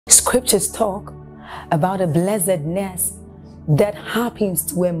Scriptures talk about a blessedness that happens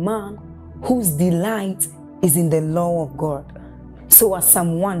to a man whose delight is in the law of God. So as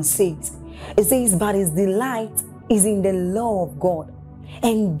Psalm 1 says, it says, but his delight is in the law of God,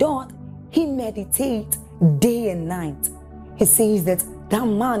 and doth he meditate day and night. He says that that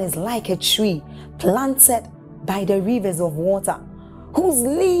man is like a tree planted by the rivers of water, whose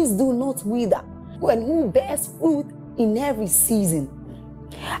leaves do not wither, and who bears fruit in every season.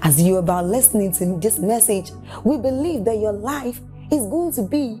 As you're about listening to this message, we believe that your life is going to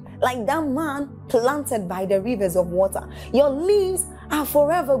be like that man planted by the rivers of water. Your leaves are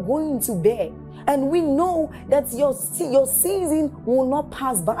forever going to bear. And we know that your season will not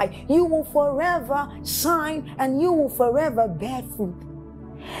pass by. You will forever shine and you will forever bear fruit.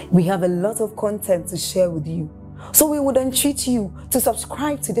 We have a lot of content to share with you. So we would entreat you to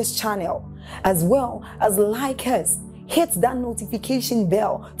subscribe to this channel, as well as like us. Hit that notification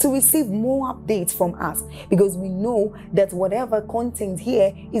bell to receive more updates from us, because we know that whatever content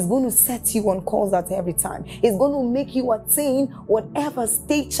here is going to set you on course at every time. It's going to make you attain whatever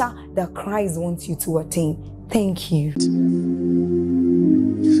stature that Christ wants you to attain. Thank you.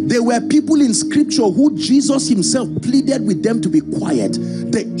 There were people in scripture who Jesus himself pleaded with them to be quiet.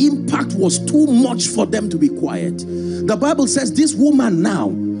 The impact was too much for them to be quiet. The Bible says this woman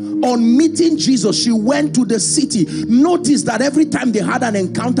now, on meeting Jesus, she went to the city. Notice that every time they had an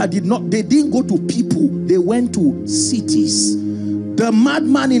encounter, they didn't go to people, they went to cities. The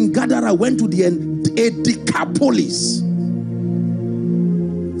madman in Gadara went to a Decapolis.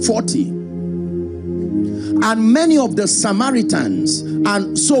 40. And many of the Samaritans.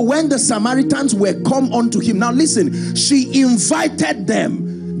 And so when the Samaritans were come unto him, now listen, she invited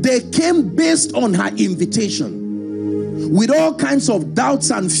them. They came based on her invitation, with all kinds of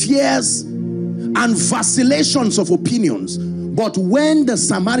doubts and fears and vacillations of opinions. But when the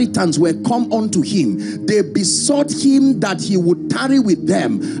Samaritans were come unto him, they besought him that he would tarry with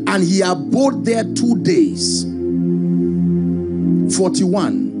them, and he abode there 2 days.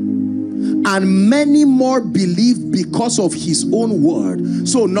 41. And many more believed because of his own word.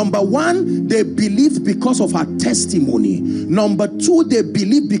 So number one, they believed because of her testimony. Number two, they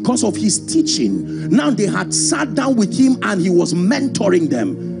believed because of his teaching. Now they had sat down with him and he was mentoring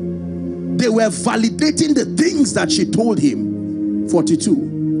them. They were validating the things that she told him. 42.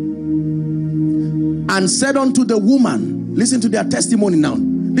 And said unto the woman, listen to their testimony now.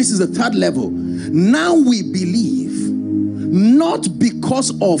 This is the third level. Now we believe, not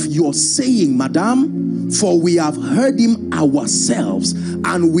because of your saying, madam, for we have heard him ourselves,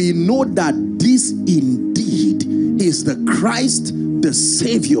 and we know that this indeed is the Christ, the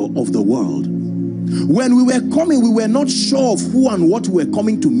Savior of the world. When we were coming, we were not sure of who and what we were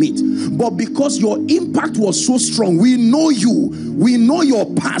coming to meet. But because your impact was so strong, we know you. We know your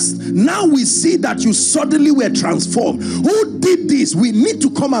past. Now we see that you suddenly were transformed. Who did this? We need to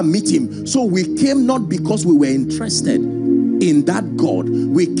come and meet him. So we came not because we were interested in that God.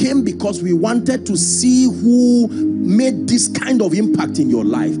 We came because we wanted to see who made this kind of impact in your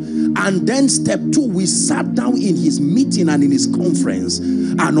life. And then step two, we sat down in his meeting and in his conference,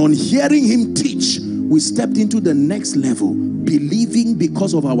 and on hearing him teach, we stepped into the next level, believing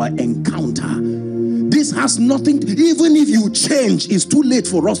because of our encounter. This has nothing, even if you change, it's too late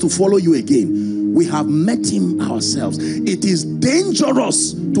for us to follow you again. We have met him ourselves. It is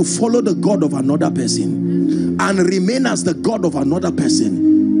dangerous to follow the God of another person and remain as the God of another person.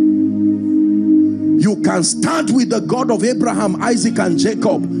 You can start with the God of Abraham, Isaac, and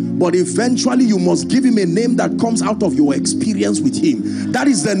Jacob, but eventually you must give him a name that comes out of your experience with him. That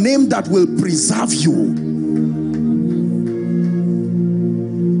is the name that will preserve you.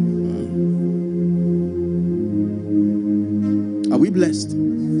 Are we blessed?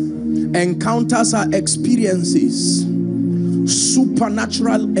 Encounters are experiences,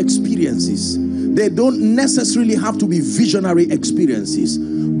 supernatural experiences. They don't necessarily have to be visionary experiences,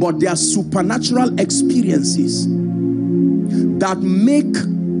 but they are supernatural experiences that make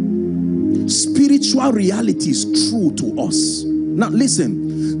spiritual realities true to us. Now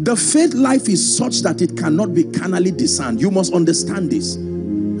listen, the faith life is such that it cannot be carnally discerned. You must understand this.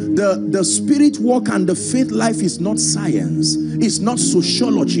 The spirit walk and the faith life is not science. It's not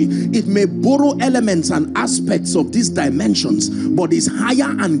sociology. It may borrow elements and aspects of these dimensions, but is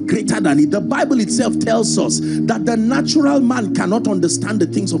higher and greater than it. The Bible itself tells us that the natural man cannot understand the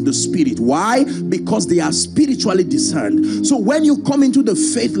things of the spirit. Why? Because they are spiritually discerned. So when you come into the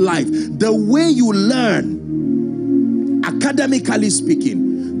faith life, the way you learn, academically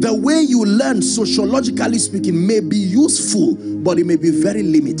speaking, The way you learn, sociologically speaking, may be useful, but it may be very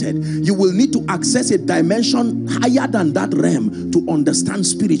limited. You will need to access a dimension higher than that realm to understand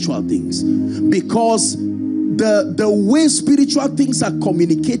spiritual things. Because the way spiritual things are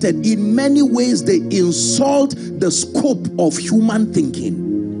communicated, in many ways they insult the scope of human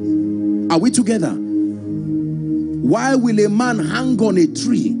thinking. Are we together? Why will a man hang on a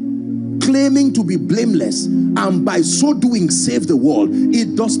tree claiming to be blameless and by so doing save the world?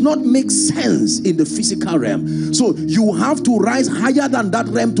 It does not make sense in the physical realm. So you have to rise higher than that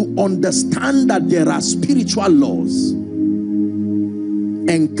realm to understand that there are spiritual laws.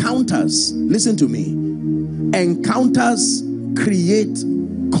 Encounters, listen to me, encounters create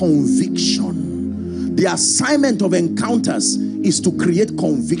conviction. The assignment of encounters is to create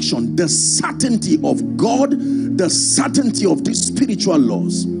conviction, the certainty of God, the certainty of these spiritual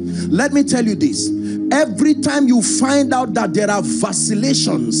laws. Let me tell you this. Every time you find out that there are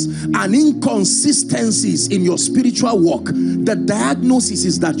vacillations and inconsistencies in your spiritual walk, the diagnosis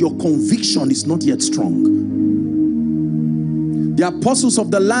is that your conviction is not yet strong. The apostles of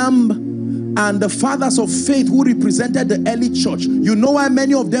the Lamb and the fathers of faith who represented the early church, you know why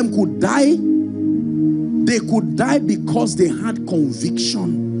many of them could die? They could die because they had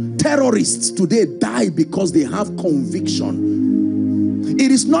conviction. Terrorists today die because they have conviction.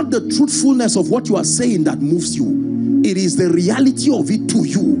 It is not the truthfulness of what you are saying that moves you. It is the reality of it to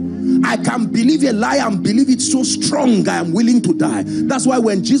you. I can believe a lie and believe it so strong I am willing to die. That's why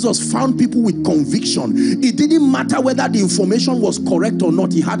when Jesus found people with conviction, it didn't matter whether the information was correct or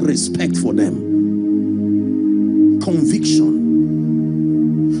not. He had respect for them.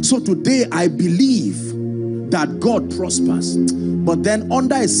 Conviction. So today I believe that God prospers, but then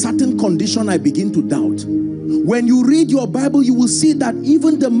under a certain condition I begin to doubt. When you read your Bible, you will see that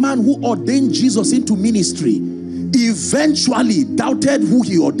even the man who ordained Jesus into ministry eventually doubted who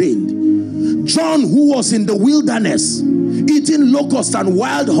he ordained. John, who was in the wilderness eating locusts and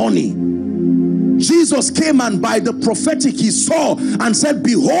wild honey, Jesus came and by the prophetic he saw and said,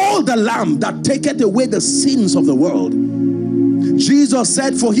 behold the Lamb that taketh away the sins of the world. Jesus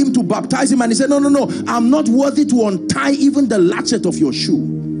said for him to baptize him, and he said, no, I'm not worthy to untie even the latchet of your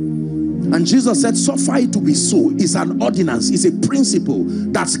shoe. And Jesus said, suffer it to be so. It's an ordinance, it's a principle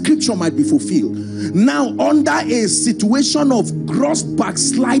that scripture might be fulfilled. Now, under a situation of gross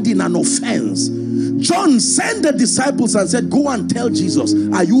backsliding and offense, John sent the disciples and said, go and tell Jesus,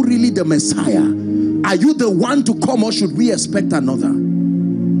 are you really the Messiah? Are you the one to come, or should we expect another?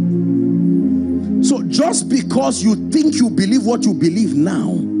 So just because you think you believe what you believe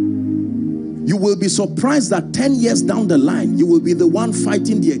now, you will be surprised that 10 years down the line, you will be the one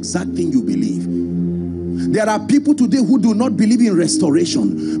fighting the exact thing you believe. There are people today who do not believe in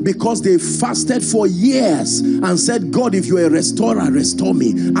restoration because they fasted for years and said, God, if you're a restorer, restore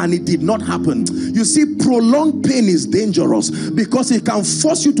me. And it did not happen. You see, prolonged pain is dangerous because it can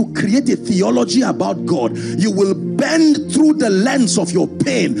force you to create a theology about God. You will bend through the lens of your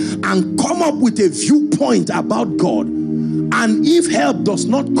pain and come up with a viewpoint about God. And if help does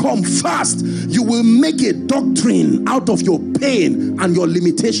not come fast, you will make a doctrine out of your pain and your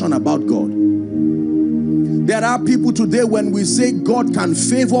limitation about God. There are people today, when we say God can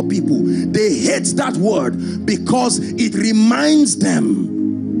favor people, they hate that word because it reminds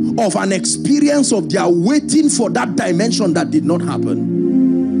them of an experience of their waiting for that dimension that did not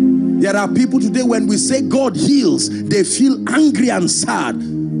happen. There are people today, when we say God heals, they feel angry and sad.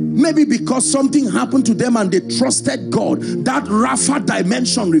 Maybe because something happened to them and they trusted God. That Rapha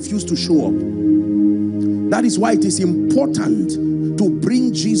dimension refused to show up. That is why it is important to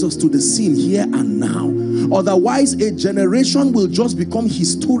bring Jesus to the scene here and now. Otherwise, a generation will just become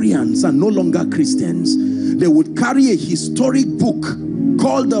historians and no longer Christians. They would carry a historic book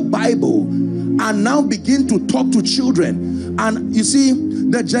called the Bible and now begin to talk to children. And you see,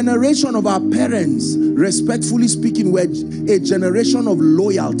 the generation of our parents, respectfully speaking, were a generation of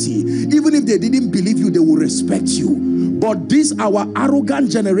loyalty. Even if they didn't believe you, they will respect you. But this, our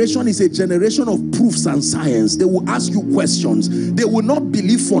arrogant generation, is a generation of proofs and science. They will ask you questions. They will not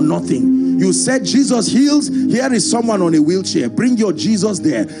believe for nothing. You said Jesus heals, here is someone on a wheelchair. Bring your Jesus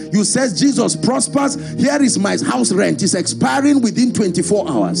there. You said Jesus prospers, here is my house rent. It's expiring within 24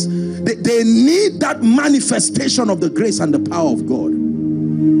 hours. They need that manifestation of the grace and the power of God.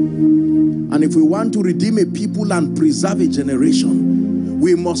 And if we want to redeem a people and preserve a generation,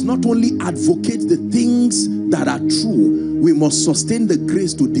 we must not only advocate the things that are true, we must sustain the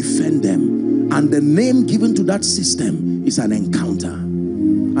grace to defend them. And the name given to that system is an encounter.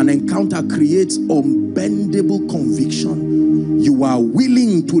 An encounter creates unbendable conviction. You are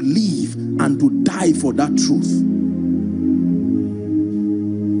willing to live and to die for that truth.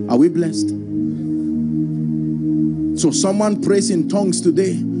 Are we blessed? So someone prays in tongues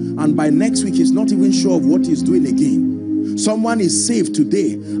today, and by next week he's not even sure of what he's doing again. Someone is saved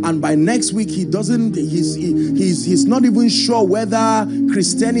today, and by next week he's not even sure whether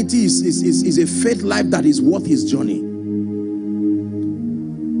Christianity is a faith life that is worth his journey.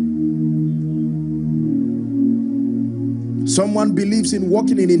 Someone believes in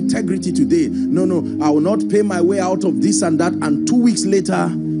walking in integrity today. No, I will not pay my way out of this and that, and 2 weeks later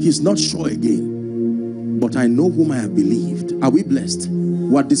he's not sure again. But I know whom I have believed. Are we blessed?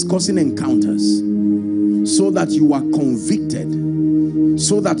 We're discussing encounters so that you are convicted,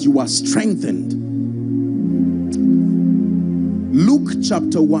 so that you are strengthened. Luke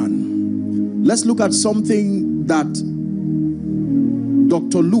chapter 1. Let's look at something that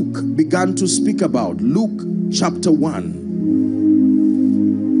Dr. Luke began to speak about. Luke chapter 1.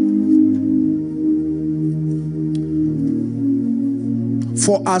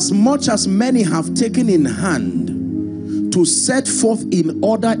 For as much as many have taken in hand to set forth in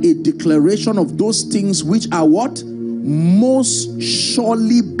order a declaration of those things which are what? Most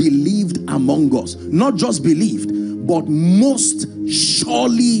surely believed among us. Not just believed, but most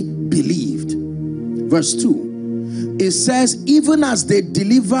surely believed. Verse 2. It says, even as they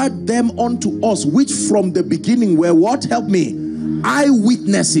delivered them unto us, which from the beginning were what? Help me.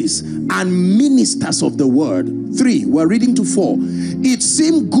 Eyewitnesses and ministers of the word. 3, we're reading to 4. It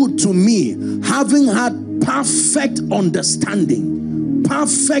seemed good to me, having had perfect understanding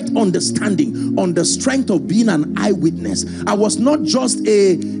on the strength of being an eyewitness. I was not just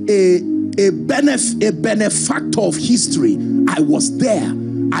a benefactor of history. I was there.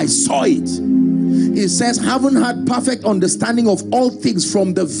 I saw it. It says, having had perfect understanding of all things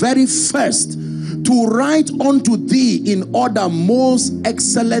from the very first, to write unto thee in order, most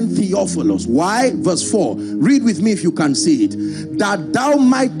excellent Theophilus. Why? Verse 4. Read with me if you can see it. That thou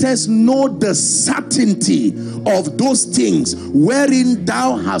mightest know the certainty of those things wherein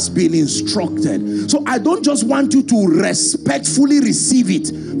thou hast been instructed. So I don't just want you to respectfully receive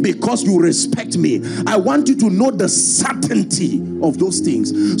it because you respect me. I want you to know the certainty of those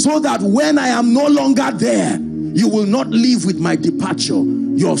things, so that when I am no longer there, you will not live with my departure.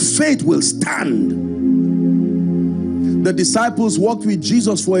 Your faith will stand. The disciples walked with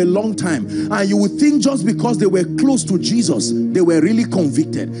Jesus for a long time, and you would think just because they were close to Jesus, they were really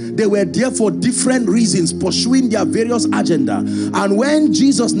convicted. They were there for different reasons, pursuing their various agenda. And when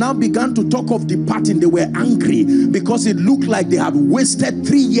Jesus now began to talk of departing, they were angry because it looked like they had wasted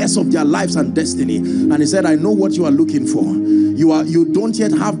 3 years of their lives and destiny. And he said, I know what you are looking for. You don't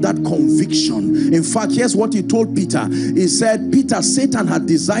yet have that conviction. In fact, here's what he told Peter. He said, Peter, Satan had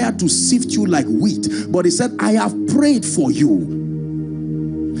desired to sift you like wheat, but he said, I have prayed for you.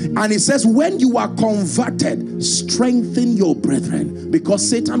 And he says, when you are converted, strengthen your brethren, because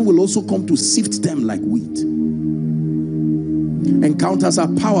Satan will also come to sift them like wheat. Encounters are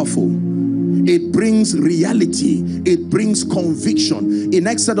powerful. It brings reality. It brings conviction. In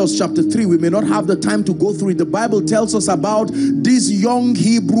Exodus chapter 3, we may not have the time to go through it. The Bible tells us about this young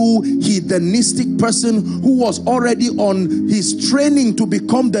Hebrew heathenistic person who was already on his training to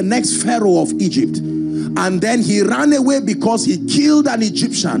become the next Pharaoh of Egypt. And then he ran away because he killed an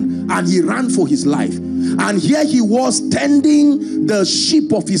Egyptian, and he ran for his life. And here he was tending the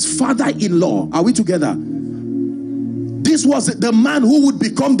sheep of his father-in-law. Are we together? This was the man who would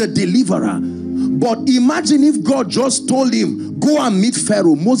become the deliverer. But imagine if God just told him, go and meet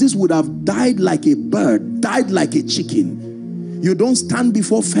Pharaoh. Moses would have died like a bird, died like a chicken. You don't stand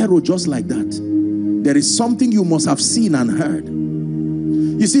before Pharaoh just like that. There is something you must have seen and heard.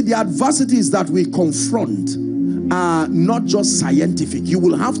 You see, the adversities that we confront are not just scientific. You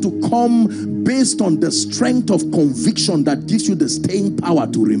will have to come based on the strength of conviction that gives you the staying power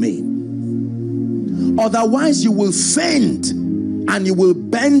to remain. Otherwise, you will faint, and you will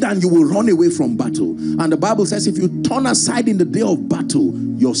bend, and you will run away from battle. And the Bible says, if you turn aside in the day of battle,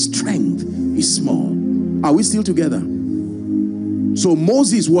 your strength is small. Are we still together? So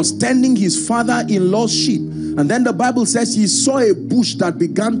Moses was tending his father-in-law's sheep, and then the Bible says he saw a bush that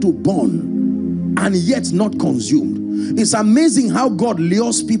began to burn and yet not consumed. It's amazing how God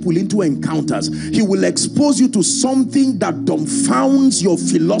lures people into encounters. He will expose you to something that dumbfounds your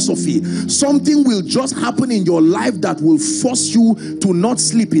philosophy. Something will just happen in your life that will force you to not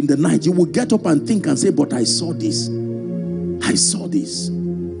sleep in the night. You will get up and think and say, but I saw this. I saw this.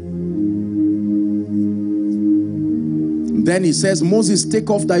 Then he says, Moses, take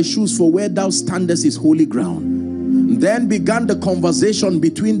off thy shoes, for where thou standest is holy ground. Then began the conversation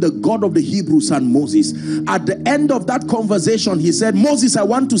between the God of the Hebrews and Moses. At the end of that conversation, he said, Moses, I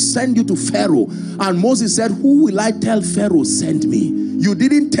want to send you to Pharaoh. And Moses said, who will I tell Pharaoh send me? You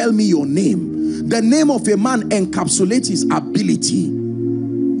didn't tell me your name. The name of a man encapsulates his ability.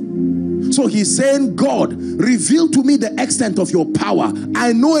 So he's saying, God, reveal to me the extent of your power.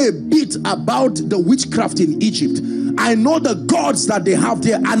 I know a bit about the witchcraft in Egypt. I know the gods that they have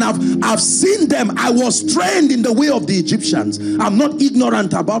there, and I've seen them. I was trained in the way of the Egyptians. I'm not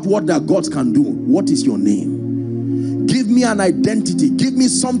ignorant about what their gods can do. What is your name? Give me an identity. Give me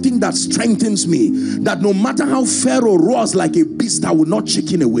something that strengthens me, that no matter how Pharaoh roars like a beast, I will not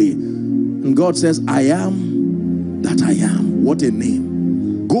chicken away. And God says, I am that I am. What a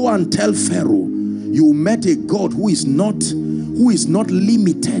name. Go and tell Pharaoh, you met a God who is not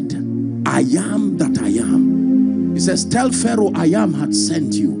limited. I am that I am. He says, tell Pharaoh, I am had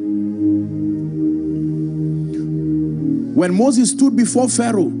sent you. When Moses stood before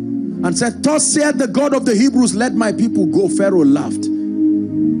Pharaoh and said, thus saith the God of the Hebrews, let my people go, Pharaoh laughed.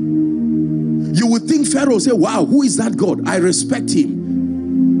 You would think Pharaoh say, wow, who is that God? I respect him.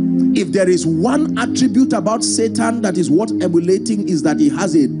 If there is one attribute about Satan that is worth emulating, is that he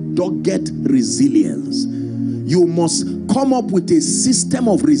has a dogged resilience. You must come up with a system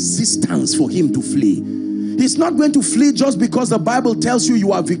of resistance for him to flee. He's not going to flee just because the Bible tells you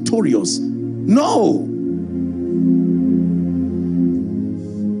you are victorious. No.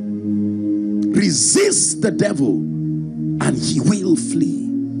 Resist the devil and he will flee.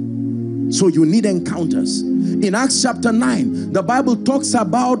 So you need encounters. In Acts chapter 9, the Bible talks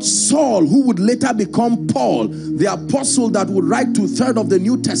about Saul, who would later become Paul, the apostle that would write 2/3 of the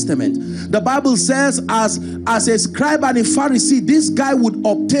New Testament. The Bible says, as a scribe and a Pharisee, this guy would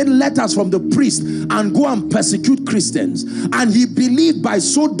obtain letters from the priest and go and persecute Christians. And he believed by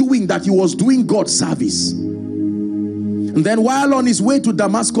so doing that he was doing God's service. And then while on his way to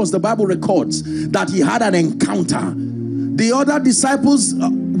Damascus, the Bible records that he had an encounter. The other disciples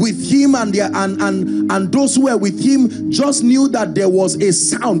with him and those who were with him just knew that there was a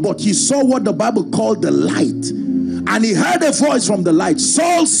sound, but he saw what the Bible called the light. And he heard a voice from the light,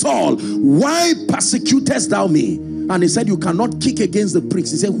 Saul, Saul, why persecutest thou me? And he said, you cannot kick against the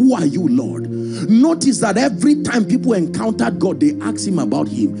pricks. He said, who are you, Lord? Notice that every time people encountered God, they asked him about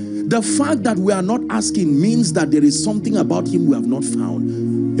him. The fact that we are not asking means that there is something about him we have not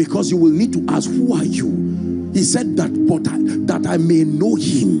found. Because you will need to ask, who are you? He said that, but that I may know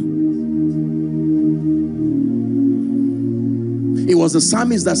him. It was the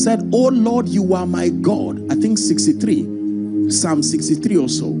psalmist that said, oh Lord, you are my God. I think 63, Psalm 63 or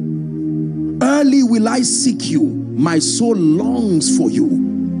so. Early will I seek you. My soul longs for you.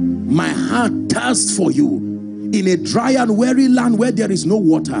 My heart thirsts for you. In a dry and weary land where there is no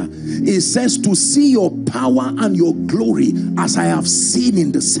water. It says to see your power and your glory as I have seen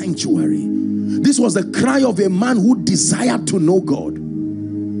in the sanctuary. This was the cry of a man who desired to know God.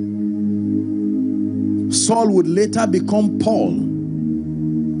 Saul would later become Paul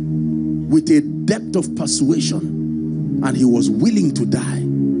with a depth of persuasion, and he was willing to die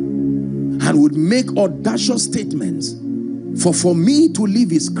and would make audacious statements. For me to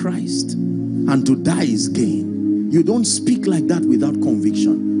live is Christ and to die is gain. You don't speak like that without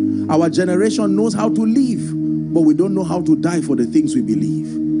conviction. Our generation knows how to live, but we don't know how to die for the things we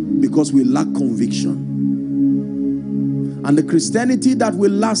believe. Because we lack conviction. And the Christianity that will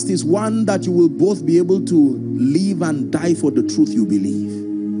last is one that you will both be able to live and die for the truth you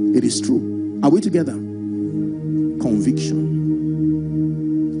believe. It is true. Are we together? Conviction.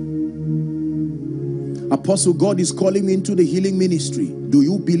 Apostle, God is calling me into the healing ministry. Do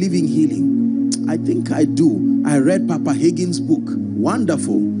you believe in healing? I think I do. I read Papa Hagin's book.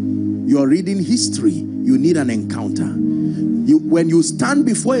 Wonderful. You're reading history. You need an encounter. When you stand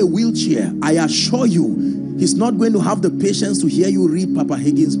before a wheelchair, I assure you, he's not going to have the patience to hear you read Papa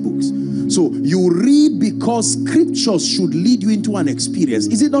Hagin's books. So you read because scriptures should lead you into an experience.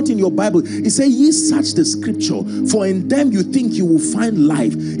 Is it not in your Bible? It says, ye search the scripture, for in them you think you will find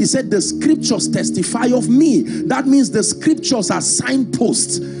life. He said, the scriptures testify of me. That means the scriptures are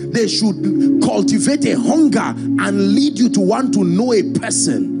signposts. They should cultivate a hunger and lead you to want to know a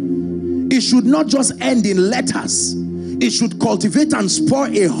person. It should not just end in letters. It should cultivate and spur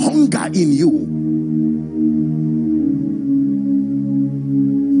a hunger in you.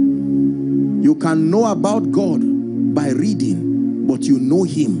 You can know about God by reading, but you know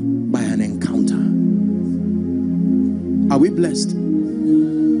him by an encounter. Are we blessed?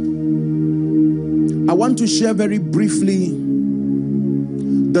 I want to share very briefly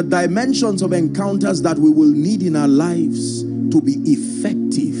the dimensions of encounters that we will need in our lives to be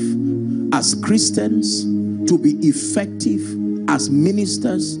effective as Christians, to be effective as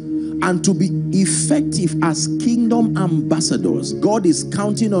ministers and to be effective as kingdom ambassadors. God is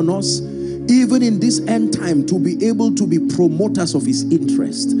counting on us, even in this end time, to be able to be promoters of his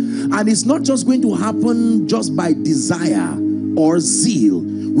interest. And it's not just going to happen just by desire or zeal.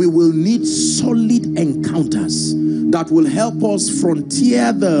 We will need solid encounters that will help us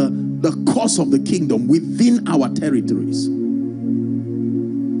frontier the course of the kingdom within our territories.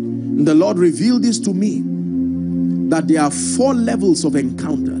 And the Lord revealed this to me, that there are 4 levels of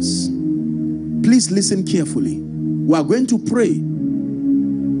encounters. Please listen carefully. We are going to pray.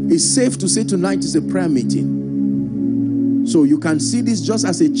 It's safe to say tonight is a prayer meeting. So you can see this just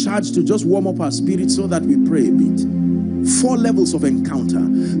as a charge to just warm up our spirit so that we pray a bit. 4 levels of encounter.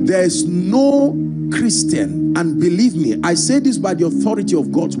 There is no Christian, and believe me, I say this by the authority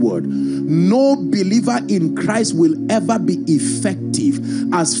of God's word, no believer in Christ will ever be effective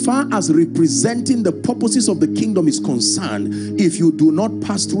as far as representing the purposes of the kingdom is concerned if you do not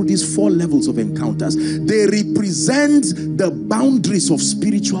pass through these 4 levels of encounters. They represent the boundaries of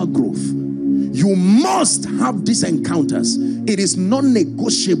spiritual growth. You must have these encounters. It is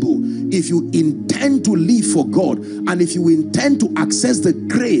non-negotiable if you intend to live for God and if you intend to access the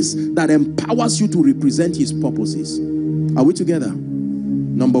grace that empowers you to represent his purposes. Are we together?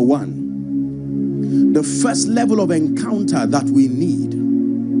 Number 1, the first level of encounter that we need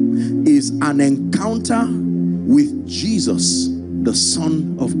is an encounter with Jesus, the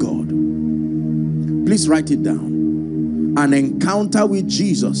Son of God. Please write it down. An encounter with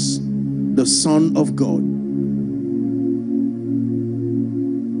Jesus, the Son of God.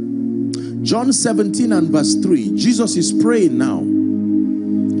 John 17 and verse 3. Jesus is praying now.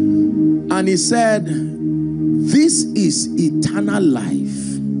 And he said, this is eternal life.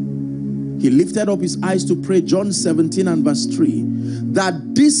 He lifted up his eyes to pray. John 17 and verse 3.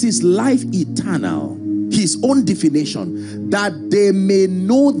 That this is life eternal. His own definition. That they may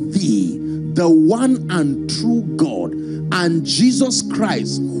know thee, the one and true God, and Jesus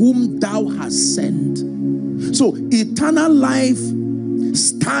Christ, whom thou hast sent. So eternal life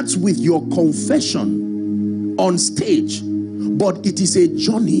starts with your confession on stage, but it is a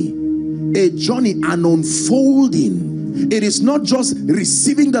journey, an unfolding. It is not just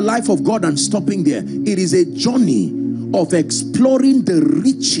receiving the life of God and stopping there. It is a journey of exploring the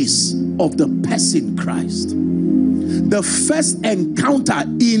riches of the person Christ. The first encounter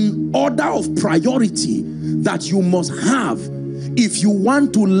in order of priority that you must have if you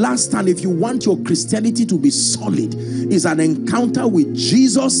want to last and if you want your Christianity to be solid is an encounter with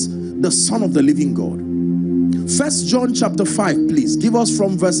Jesus, the Son of the living God. 1 John chapter 5, please. Give us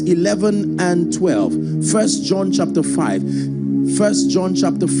from verse 11 and 12. 1 John chapter 5. 1 John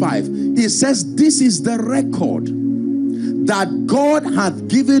chapter 5. It says, this is the record that God hath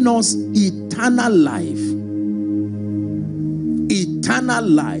given us eternal life. Eternal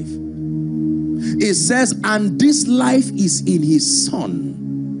life. It says, and this life is in his Son.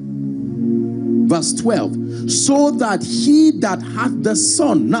 Verse 12. So that he that hath the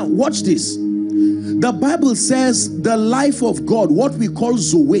Son. Now watch this. The Bible says the life of God, what we call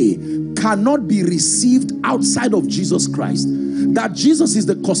Zoe, cannot be received outside of Jesus Christ. That Jesus is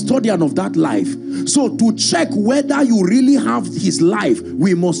the custodian of that life. So to check whether you really have his life,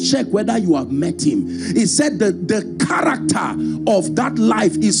 we must check whether you have met him. It said that the character of that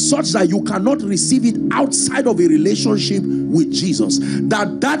life is such that you cannot receive it outside of a relationship with Jesus.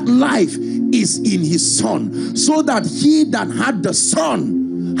 That life is in his Son. So that he that had the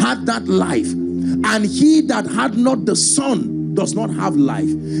Son had that life. And he that had not the Son does not have life.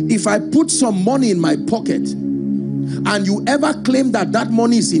 If I put some money in my pocket and you ever claim that that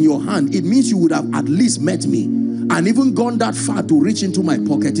money is in your hand, it means you would have at least met me and even gone that far to reach into my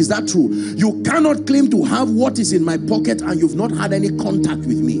pocket. Is that true? You cannot claim to have what is in my pocket and you've not had any contact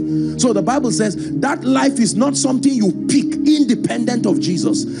with me. So the Bible says that life is not something you pick independent of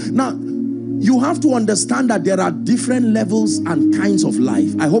Jesus. Now, you have to understand that there are different levels and kinds of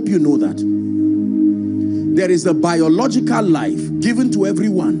life. I hope you know that. There is the biological life given to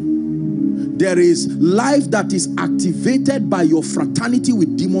everyone. There is life that is activated by your fraternity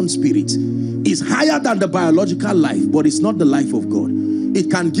with demon spirits. It's higher than the biological life, but it's not the life of God. It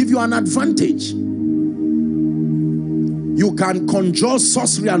can give you an advantage. You can conjure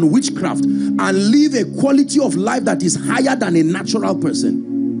sorcery and witchcraft and live a quality of life that is higher than a natural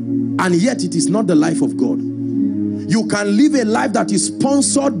person. And yet it is not the life of God. You can live a life that is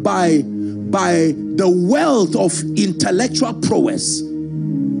sponsored by the wealth of intellectual prowess.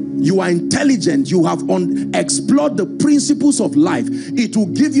 You are intelligent. You have explored the principles of life. It will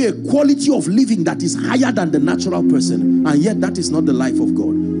give you a quality of living that is higher than the natural person. And yet that is not the life of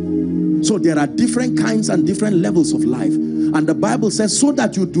God. So there are different kinds and different levels of life. And the Bible says, so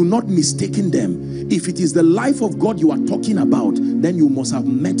that you do not mistaken them. If it is the life of God you are talking about, then you must have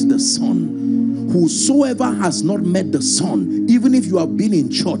met the Son. Whosoever has not met the Son, even if you have been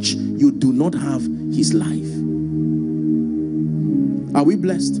in church, you do not have his life. Are we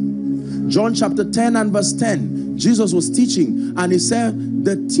blessed? John chapter 10 and verse 10, Jesus was teaching and he said,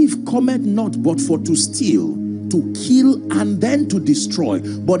 the thief cometh not but for to steal, to kill, and then to destroy.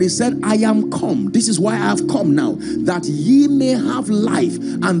 But he said, I am come. This is why I have come now, that ye may have life,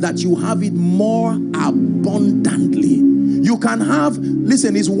 and that you have it more abundantly. You can have,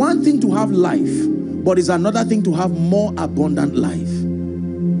 listen, it's one thing to have life, but it's another thing to have more abundant life.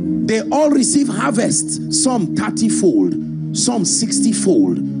 They all receive harvest, some 30-fold, some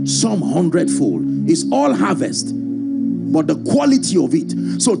 60-fold, some 100-fold. It's all harvest, but the quality of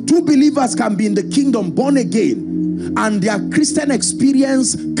it. So two believers can be in the kingdom, born again, and their Christian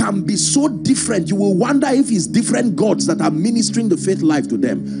experience can be so different. You will wonder if it's different gods that are ministering the faith life to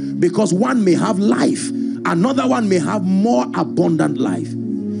them, because one may have life, another one may have more abundant life.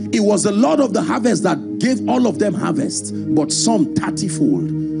 It was the Lord of the harvest that gave all of them harvest, but some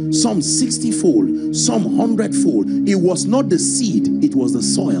 30-fold, some 60-fold, some 100-fold. It was not the seed, it was the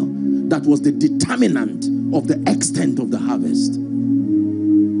soil that was the determinant of the extent of the harvest.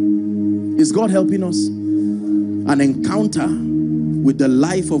 Is God helping us? An encounter with the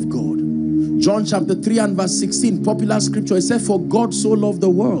life of God. John chapter 3 and verse 16, popular scripture, it said, for God so loved the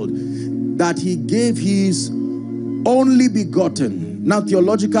world that he gave his only begotten. Now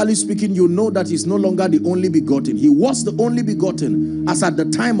theologically speaking, you know that he's no longer the only begotten. He was the only begotten as at the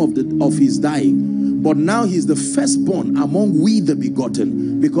time of his dying. But now he's the firstborn among we the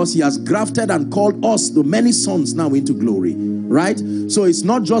begotten, because he has grafted and called us, the many sons, now into glory. Right? So it's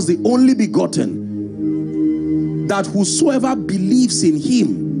not just the only begotten, that whosoever believes in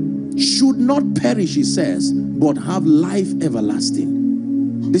him should not perish, he says, but have life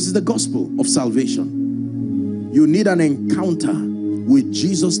everlasting. This is the gospel of salvation. You need an encounter with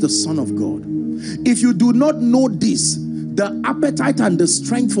Jesus, the Son of God. If you do not know this, the appetite and the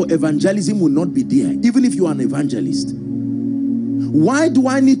strength for evangelism will not be there, even if you are an evangelist. Why do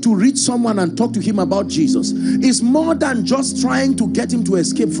I need to reach someone and talk to him about Jesus? It's more than just trying to get him to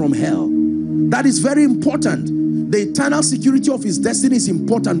escape from hell. That is very important. The eternal security of his destiny is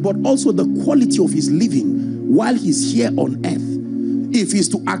important, but also the quality of his living while he's here on earth. If he's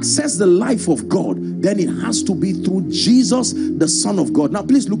to access the life of God, then it has to be through Jesus, the Son of God. Now,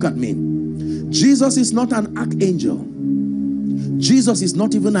 please look at me. Jesus is not an archangel. Jesus is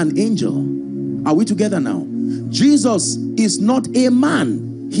not even an angel. Are we together now? Jesus is not a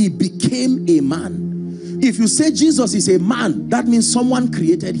man. He became a man. If you say Jesus is a man, that means someone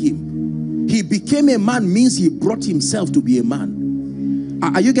created him. He became a man means he brought himself to be a man.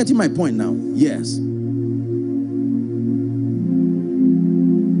 Are you getting my point now? Yes.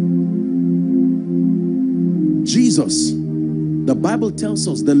 Jesus, the Bible tells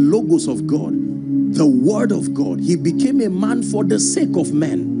us, the Logos of God, the Word of God, he became a man for the sake of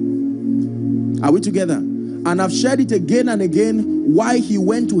men. Are we together? And I've shared it again and again why he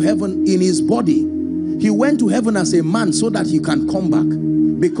went to heaven in his body. He went to heaven as a man so that he can come back.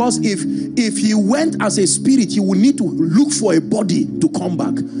 Because if he went as a spirit, he would need to look for a body to come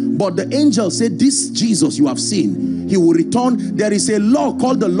back. But the angel said, this Jesus you have seen, he will return. There is a law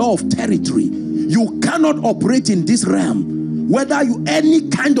called the law of territory. You cannot operate in this realm. Whether you any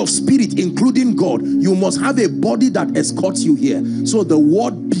kind of spirit, including God, you must have a body that escorts you here. So the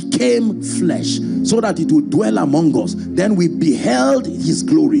word became flesh so that it would dwell among us. Then we beheld his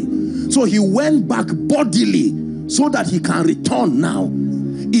glory. So he went back bodily so that he can return now.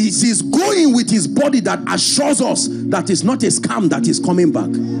 It is going with his body that assures us that it's not a scam that is coming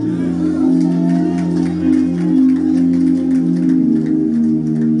back.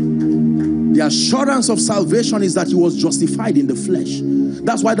 The assurance of salvation is that he was justified in the flesh.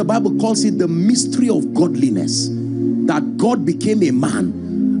 That's why the Bible calls it the mystery of godliness. That God became a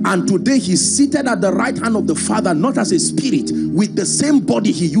man. And today he's seated at the right hand of the Father, not as a spirit, with the same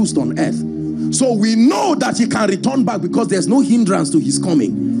body he used on earth. So we know that he can return back because there's no hindrance to his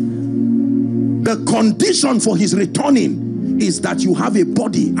coming. The condition for his returning is that you have a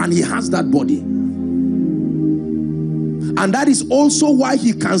body, and he has that body. And that is also why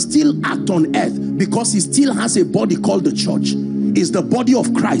he can still act on earth, because he still has a body called the church. It's the body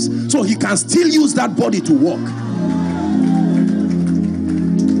of Christ. So he can still use that body to walk.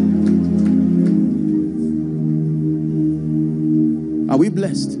 Are we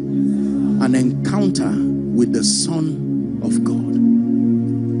blessed? An encounter with the Son of God.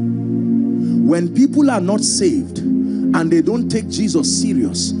 When people are not saved and they don't take Jesus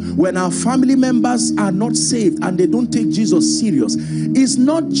serious, when our family members are not saved and they don't take Jesus serious, it's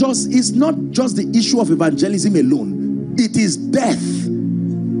not just the issue of evangelism alone. It is death.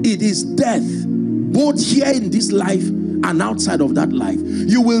 It is death, both here in this life and outside of that life.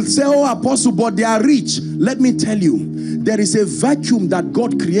 You will say, oh, apostle, but they are rich. Let me tell you, there is a vacuum that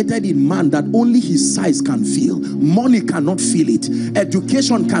God created in man that only his size can fill. Money cannot fill it.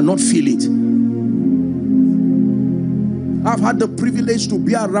 Education cannot fill it. I've had the privilege to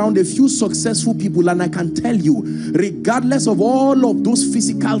be around a few successful people, and I can tell you, regardless of all of those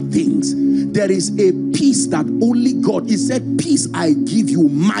physical things, there is a peace that only God. He said, peace I give you,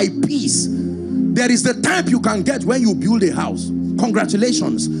 my peace. There is the type you can get when you build a house.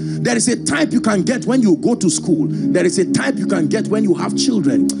 Congratulations. There is a type you can get when you go to school. There is a type you can get when you have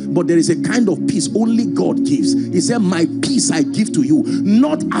children. But there is a kind of peace only God gives. He said, my peace I give to you,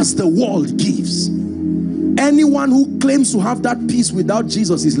 not as the world gives. Anyone who claims to have that peace without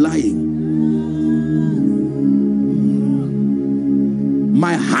Jesus is lying.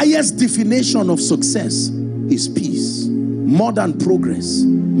 My highest definition of success is peace. More than progress,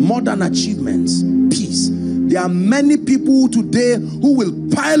 more than achievements, peace. There are many people today who will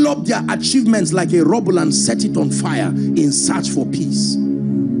pile up their achievements like a rubble and set it on fire in search for peace.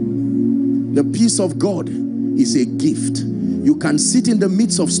 The peace of God is a gift. You can sit in the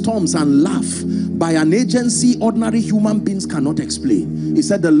midst of storms and laugh by an agency ordinary human beings cannot explain. He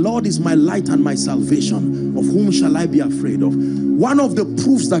said, the Lord is my light and my salvation. Of whom shall I be afraid of? One of the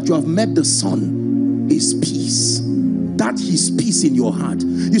proofs that you have met the Son is peace. That is peace in your heart.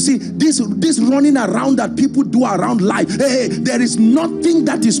 You see, this running around that people do around life, hey, there is nothing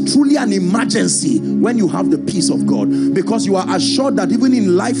that is truly an emergency when you have the peace of God, because you are assured that even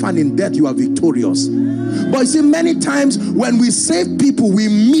in life and in death you are victorious. But you see, many times when we save people, we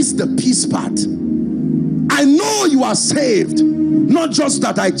miss the peace part. I know you are saved. Not just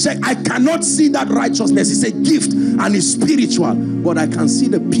that I check. I cannot see that righteousness. It's a gift and it's spiritual. But I can see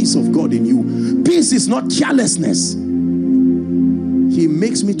the peace of God in you. Peace is not carelessness. He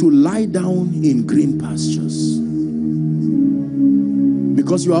makes me to lie down in green pastures.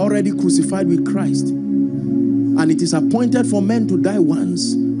 Because you are already crucified with Christ. And it is appointed for men to die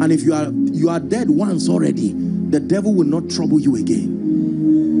once. And if you are dead once already, the devil will not trouble you again.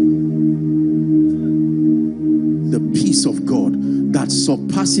 The peace of God that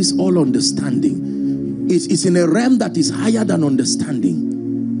surpasses all understanding is in a realm that is higher than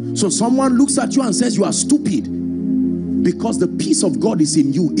understanding. So someone looks at you and says you are stupid, because the peace of God is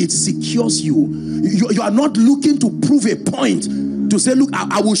in you. It secures you. You are not looking to prove a point, to say, look,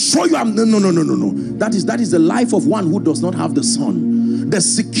 I will show you. No. That is the life of one who does not have the Son. The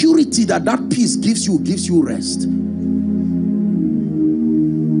security that peace gives you rest.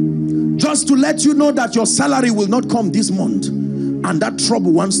 Just to let you know that your salary will not come this month, and that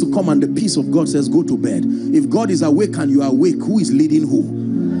trouble wants to come, and the peace of God says, go to bed. If God is awake and you are awake, who is leading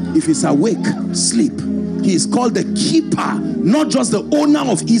who? If he's awake, sleep. He is called the keeper, not just the owner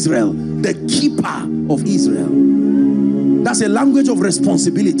of Israel, the keeper of Israel. That's a language of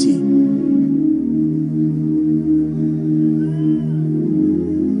responsibility.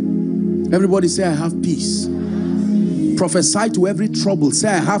 Everybody say, I have peace. Prophesy to every trouble. Say,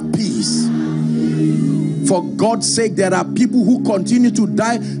 I have peace. For God's sake, there are people who continue to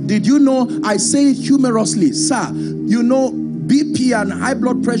die. Did you know, I say it humorously, sir, you know, BP and high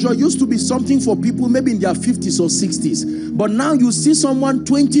blood pressure used to be something for people maybe in their 50s or 60s. But now you see someone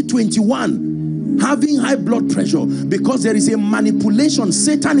 2021 having high blood pressure because there is a manipulation.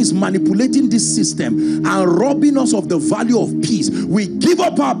 Satan is manipulating this system and robbing us of the value of peace. We give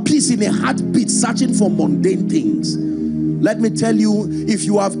up our peace in a heartbeat, searching for mundane things. Let me tell you, if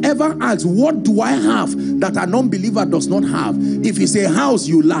you have ever asked, what do I have that an unbeliever does not have? If it's a house,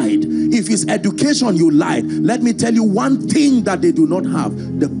 you lied. If it's education, you lied. Let me tell you one thing that they do not have: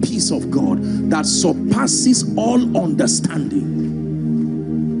 the peace of God that surpasses all understanding.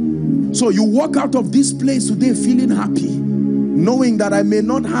 So you walk out of this place today feeling happy, knowing that I may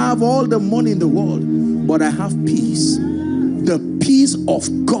not have all the money in the world, but I have peace. The peace of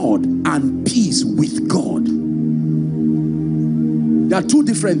God and peace with God. There are two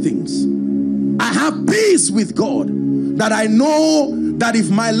different things. I have peace with God, that I know that if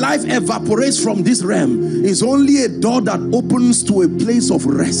my life evaporates from this realm, it's only a door that opens to a place of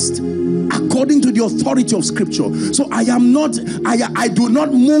rest, according to the authority of Scripture. So I do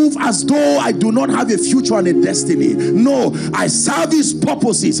not move as though I do not have a future and a destiny. No, I serve His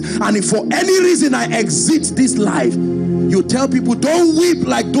purposes. And if for any reason I exit this life, you tell people, don't weep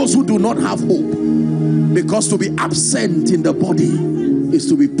like those who do not have hope. Because to be absent in the body is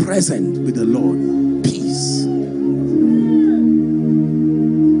to be present with the Lord. Peace.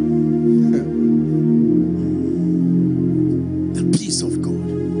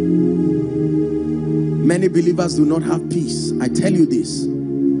 Many believers do not have peace. I tell you this.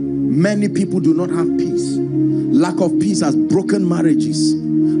 Many people do not have peace. Lack of peace has broken marriages.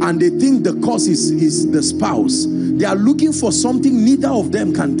 And they think the cause is the spouse. They are looking for something neither of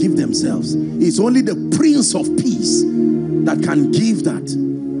them can give themselves. It's only the Prince of Peace that can give that.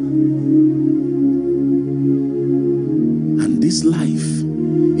 And this life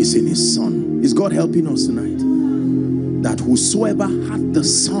is in his Son. Is God helping us tonight? That whosoever had the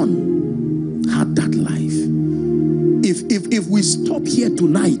Son had that life. If we stop here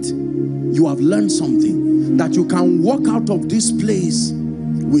tonight, you have learned something. That you can walk out of this place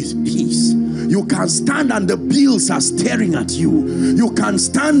with peace. You can stand and the bills are staring at you. You can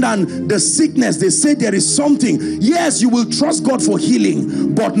stand and the sickness, they say there is something. Yes, you will trust God for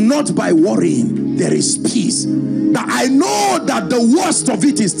healing, but not by worrying. There is peace. That I know that the worst of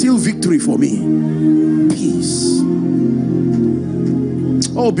it is still victory for me. Peace.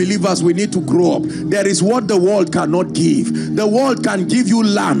 Oh, believers, we need to grow up. There is what the world cannot give. The world can give you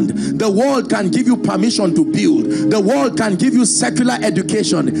land. The world can give you permission to build. The world can give you secular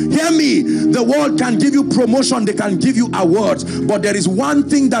education. Hear me. The world can give you promotion. They can give you awards. But there is one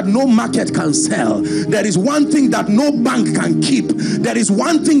thing that no market can sell. There is one thing that no bank can keep. There is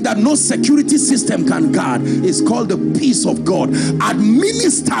one thing that no security system can guard. It's called the peace of God,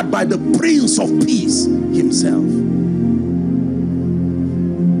 administered by the Prince of Peace himself.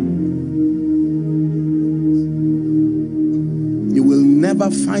 Never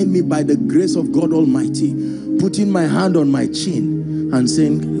find me, by the grace of God Almighty, putting my hand on my chin and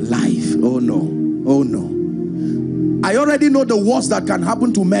saying, life, oh no, oh no. I already know the worst that can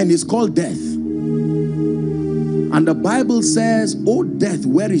happen to men is called death. And the Bible says, oh death,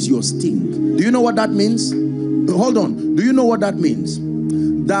 where is your sting? Do you know what that means? Hold on. Do you know what that means?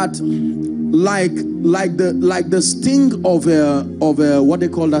 That like the sting of a what they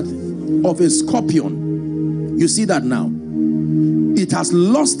call that, of a scorpion. You see that now? It has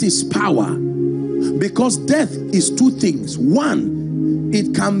lost its power, because death is two things. One,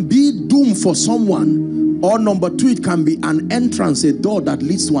 it can be doom for someone, or number two, it can be an entrance, a door that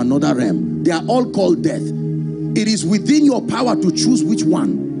leads to another realm. They are all called death. It is within your power to choose which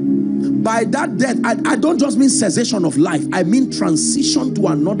one. By that death, I don't just mean cessation of life, I mean transition to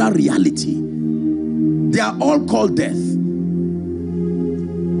another reality. They are all called death.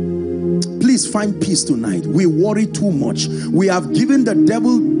 Please find peace tonight. We worry too much. We have given the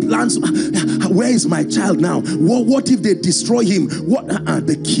devil plans. Where is my child now? What if they destroy him?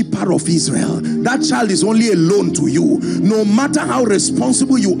 The keeper of Israel. That child is only a loan to you. No matter how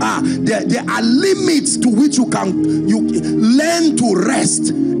responsible you are, there are limits to which you learn to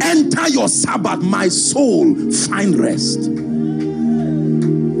rest. Enter your Sabbath, my soul, find rest.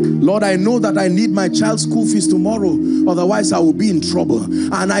 Lord, I know that I need my child's school fees tomorrow, otherwise I will be in trouble.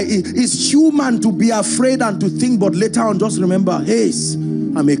 And it's human to be afraid and to think, but later on just remember, hey,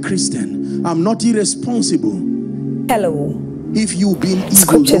 I'm a Christian. I'm not irresponsible. Hello. If you've been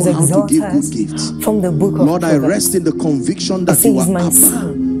evil, know how to give good gifts. From the book of Lord, I rest in the conviction that you are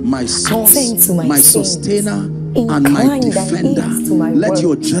Abba, my source, my sustainer, and my defender. Let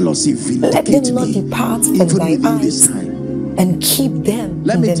your jealousy vindicate me, even within this time. And keep them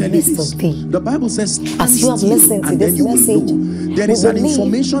in the midst of thee. The Bible says, as you have listened to this message, there is an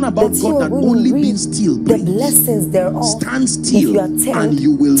information about God that only being still brings. The blessings thereof. Stand still and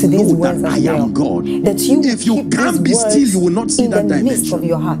you will know that I am God. If you can't be still, you will not see that dimension. In the midst of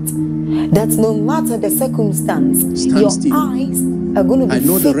your heart. That no matter the circumstance, your eyes are going to be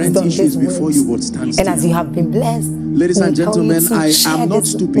fixed on these words. And as you have been blessed, ladies and gentlemen, I am not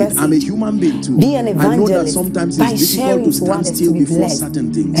stupid. I'm a human being too. Be an evangelist. I know that sometimes it's difficult to stand still before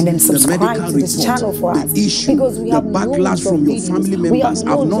certain things. And then subscribe to this channel for us. The issue, the backlash from your family members.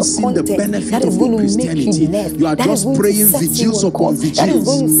 I've not seen the benefit of your Christianity. You are just praying vigils upon vigils. That is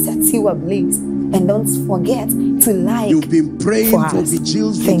going to set you ablaze. And don't forget to like. You've been praying for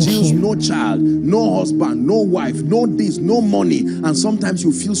vigils, no child, no husband, no wife, no this, no money. And sometimes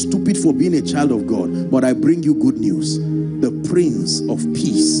you feel stupid for being a child of God. But I bring you good news. The Prince of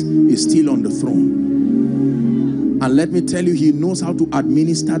Peace is still on the throne. And let me tell you, he knows how to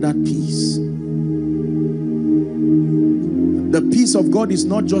administer that peace. The peace of God is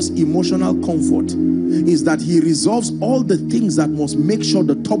not just emotional comfort. Is that he resolves all the things that must make sure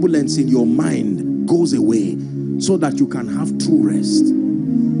the turbulence in your mind goes away, so that you can have true rest.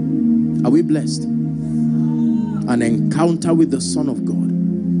 Are we blessed? An encounter with the Son of God.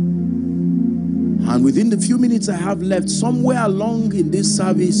 And within the few minutes I have left, somewhere along in this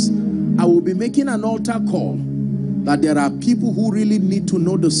service, I will be making an altar call that there are people who really need to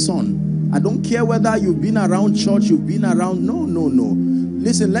know the Son. I don't care whether you've been around church, you've been around, no.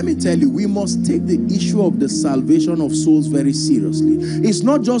 Listen, let me tell you, we must take the issue of the salvation of souls very seriously. It's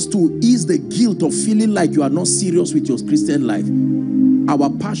not just to ease the guilt of feeling like you are not serious with your Christian life. Our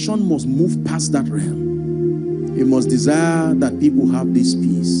passion must move past that realm. We must desire that people have this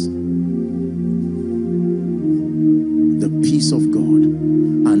peace. The peace of God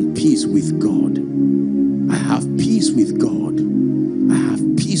and peace with God. I have peace with God. I have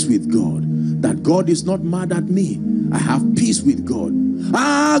peace with God. That God is not mad at me. I have peace with God.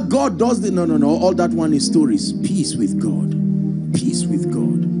 God does the... No. All that one is stories. Peace with God. Peace with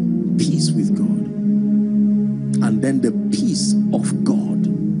God. Peace with God. And then the peace of God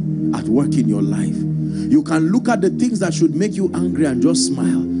at work in your life. You can look at the things that should make you angry and just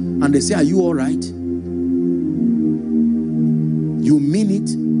smile. And they say, are you all right? You mean it?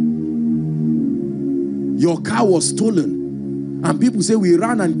 Your car was stolen. And people say we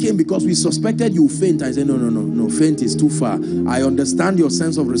ran and came because we suspected you faint. I say, no, faint is too far. I understand your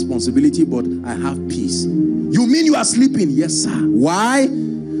sense of responsibility, but I have peace. You mean you are sleeping? Yes, sir. Why?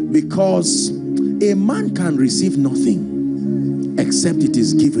 Because a man can receive nothing except it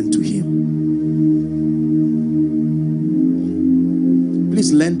is given to him.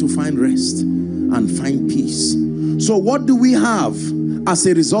 Please learn to find rest and find peace. So what do we have as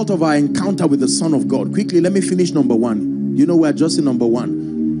a result of our encounter with the Son of God? Quickly, let me finish number one. You know, we're just in number one.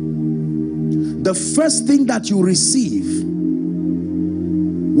 The first thing that you receive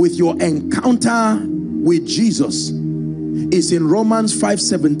with your encounter with Jesus is in Romans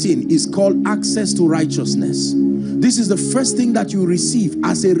 5:17. It's called access to righteousness. This is the first thing that you receive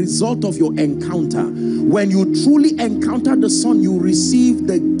as a result of your encounter. When you truly encounter the Son, you receive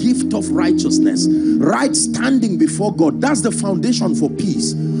the gift of righteousness, right standing before God. That's the foundation for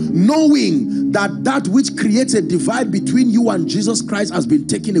peace. Knowing that that which creates a divide between you and Jesus Christ has been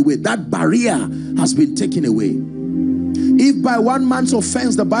taken away. That barrier has been taken away. If by one man's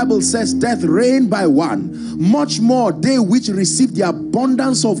offense, the Bible says, death reigned by one, much more they which receive the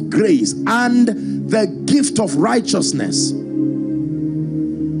abundance of grace and the gift of righteousness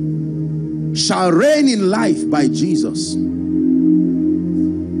shall reign in life by Jesus.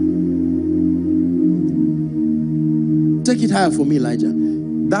 Take it higher for me, Elijah.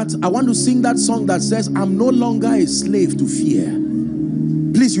 I want to sing that song that says, I'm no longer a slave to fear.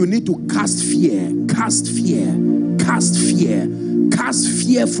 Please, you need to cast fear. Cast fear. Cast fear. Cast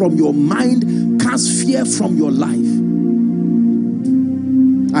fear from your mind. Cast fear from your life.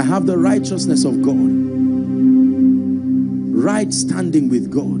 I have the righteousness of God. Right standing with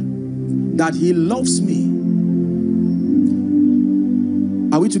God. That He loves me.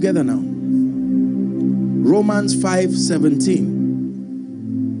 Are we together now? Romans 5:17.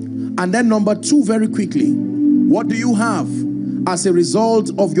 And then number two, very quickly, what do you have as a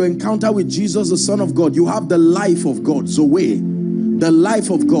result of your encounter with Jesus, the Son of God? You have the life of God, Zoe, the life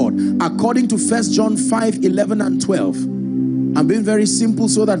of God, according to 1 John 5:11 and 12. I'm being very simple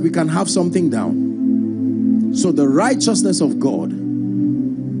so that we can have something down. So the righteousness of God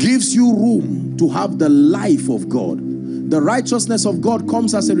gives you room to have the life of God. The righteousness of God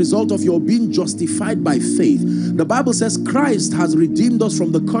comes as a result of your being justified by faith. The Bible says Christ has redeemed us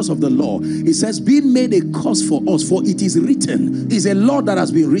from the curse of the law. It says, being made a curse for us, for it is written, is a law that has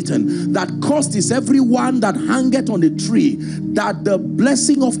been written, that cursed is everyone that hangeth on a tree, that the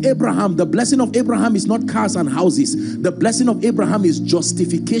blessing of Abraham is not cars and houses. The blessing of Abraham is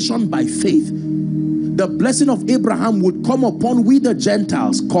justification by faith. The blessing of Abraham would come upon we the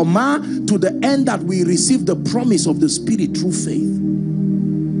Gentiles, to the end that we receive the promise of the Spirit through faith.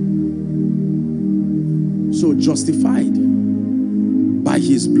 So justified by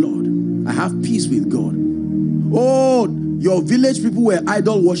His blood, I have peace with God. Oh, your village people were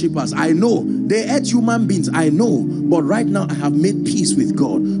idol worshippers. I know. They ate human beings. I know. But right now I have made peace with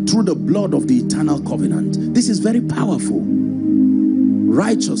God through the blood of the eternal covenant. This is very powerful.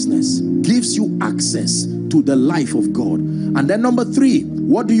 Righteousness gives you access to the life of God. And then number three,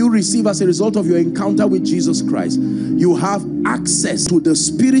 what do you receive as a result of your encounter with Jesus Christ? You have access to the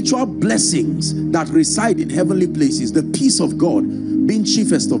spiritual blessings that reside in heavenly places, the peace of God being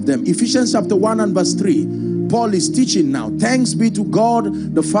chiefest of them. Ephesians chapter 1 and verse 3, Paul is teaching now. Thanks be to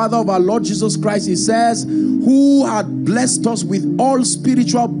God, the Father of our Lord Jesus Christ, he says, who had blessed us with all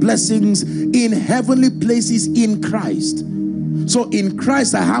spiritual blessings in heavenly places in Christ. So in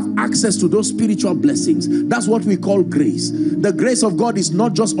Christ, I have access to those spiritual blessings. That's what we call grace. The grace of God is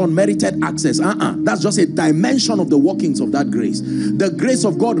not just unmerited access. That's just a dimension of the workings of that grace. The grace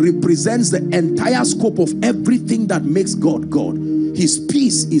of God represents the entire scope of everything that makes God God. His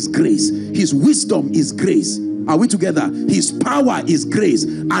peace is grace. His wisdom is grace. Are we together? His power is grace.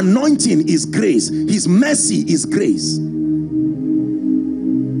 Anointing is grace. His mercy is grace.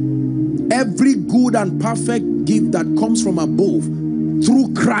 every good and perfect gift that comes from above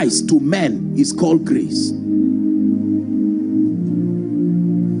through Christ to men is called grace.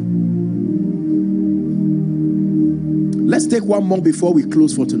 Let's take one more before we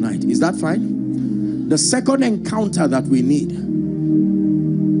close for tonight. Is that fine? The second encounter that we need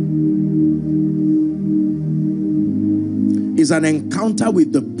is an encounter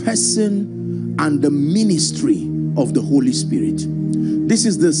with the person and the ministry of the Holy Spirit. This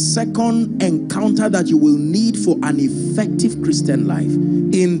is the second encounter that you will need for an effective Christian life.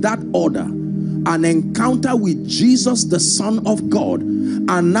 In that order, an encounter with Jesus, the Son of God,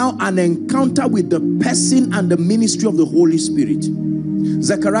 and now an encounter with the person and the ministry of the Holy Spirit.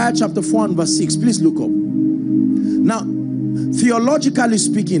 Zechariah chapter 4 and verse 6. Please look up. Now, theologically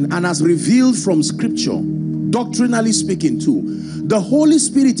speaking, and as revealed from Scripture, doctrinally speaking too, the Holy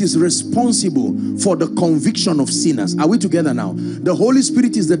Spirit is responsible for the conviction of sinners. Are we together now? The Holy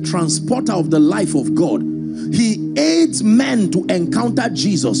Spirit is the transporter of the life of God. He aids men to encounter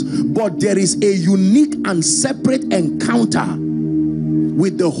Jesus, but there is a unique and separate encounter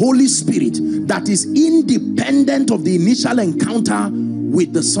with the Holy Spirit that is independent of the initial encounter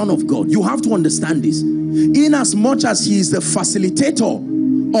with the Son of God. You have to understand this. In as much as he is the facilitator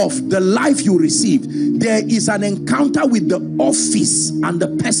of the life you received, there is an encounter with the office and the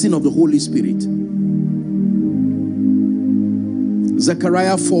person of the Holy Spirit.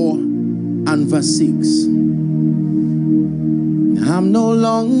 Zechariah 4 and verse 6. I'm no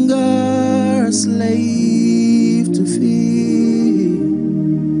longer a slave to fear.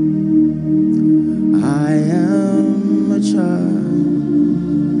 I am a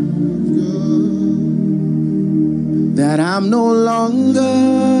child of God. That I'm no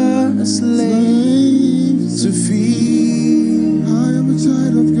longer a slave to fear. I am a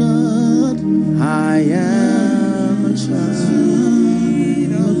child of God. I am a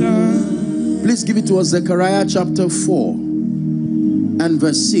child of God. Please give it to us, Zechariah chapter 4 and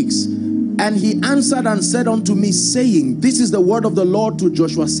verse 6. And he answered and said unto me, saying, this is the word of the Lord to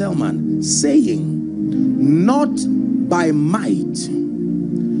Joshua Selman, saying, not by might,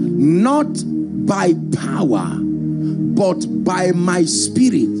 not by power, but by my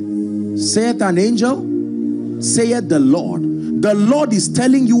spirit, saith an angel, saith the Lord. The Lord is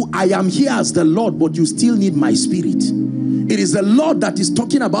telling you, I am here as the Lord, but you still need my spirit. It is the Lord that is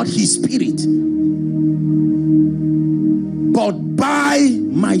talking about his spirit. But by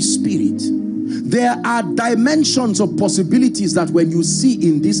my spirit. There are dimensions of possibilities that when you see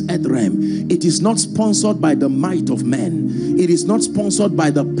in this earth realm, it is not sponsored by the might of men. It is not sponsored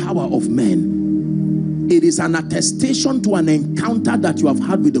by the power of men. It is an attestation to an encounter that you have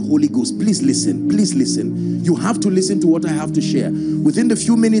had with the Holy Ghost. Please listen. Please listen. You have to listen to what I have to share within the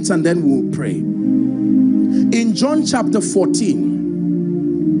few minutes, and then we'll pray. In John chapter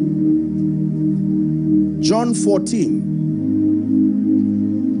 14, John 14,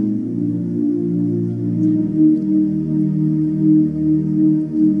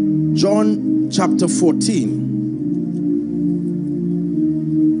 John chapter 14.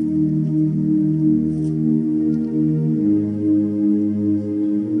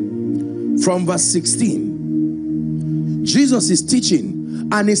 From verse 16. Jesus is teaching,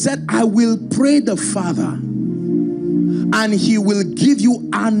 and he said, I will pray the Father, and he will give you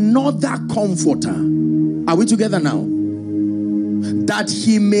another comforter. Are we together now? That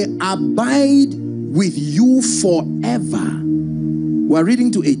he may abide with you forever. We're reading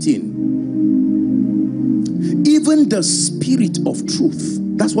to 18. Even the Spirit of truth.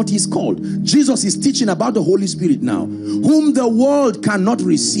 That's what he's called. Jesus is teaching about the Holy Spirit now, whom the world cannot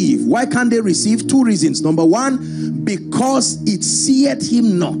receive. Why can't they receive? Two reasons. Number one, because it seeth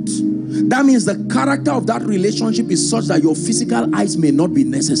him not. That means the character of that relationship is such that your physical eyes may not be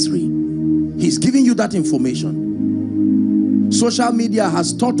necessary. He's giving you that information. Social media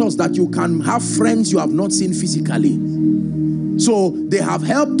has taught us that you can have friends you have not seen physically. So they have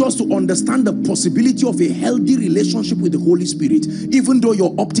helped us to understand the possibility of a healthy relationship with the Holy Spirit, even though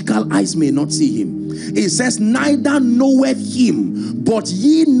your optical eyes may not see him. It says, neither knoweth him, but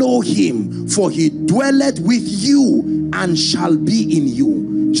ye know him, for he dwelleth with you and shall be in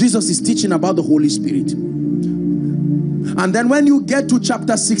you. Jesus is teaching about the Holy Spirit. And then when you get to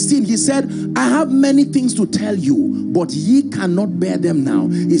chapter 16, he said, I have many things to tell you, but ye cannot bear them now.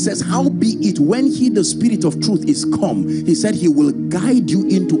 He says, howbeit when he, the Spirit of truth, is come, he said he will guide you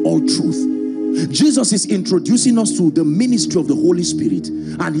into all truth. Jesus is introducing us to the ministry of the Holy Spirit,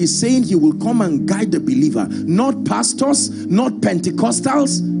 and he's saying he will come and guide the believer. Not pastors, not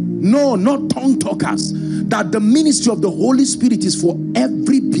Pentecostals, no, not tongue talkers. That the ministry of the Holy Spirit is for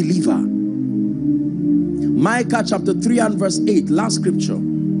every believer. Micah chapter 3 and verse 8, last scripture.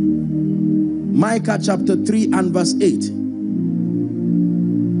 Micah chapter 3 and verse 8.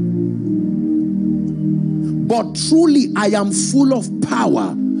 But truly I am full of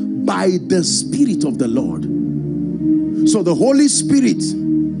power by the Spirit of the Lord. So the Holy Spirit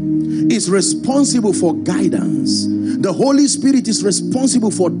is responsible for guidance. The Holy Spirit is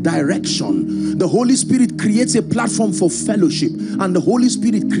responsible for direction. The Holy Spirit creates a platform for fellowship, and the Holy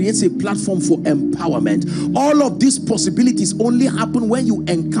Spirit creates a platform for empowerment. All of these possibilities only happen when you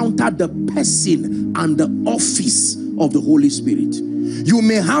encounter the person and the office of the Holy Spirit. You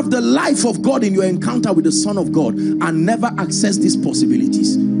may have the life of God in your encounter with the Son of God and never access these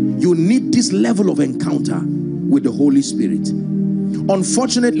possibilities. You need this level of encounter with the Holy Spirit.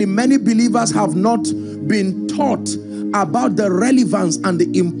 Unfortunately, many believers have not been taught about the relevance and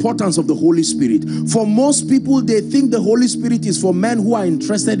the importance of the Holy Spirit. For most people, they think the Holy Spirit is for men who are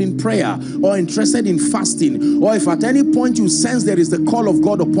interested in prayer or interested in fasting, or if at any point you sense there is the call of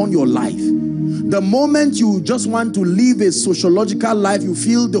God upon your life. The moment you just want to live a sociological life, you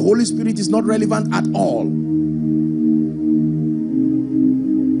feel the Holy Spirit is not relevant at all.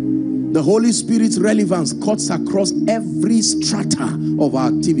 The Holy Spirit's relevance cuts across every strata of our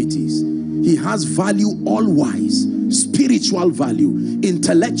activities. He has value all-wise, spiritual value,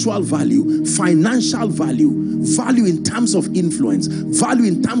 intellectual value, financial value, value in terms of influence, value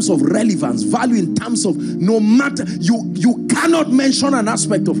in terms of relevance, value in terms of no matter, you cannot mention an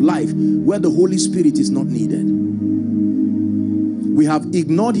aspect of life where the Holy Spirit is not needed. We have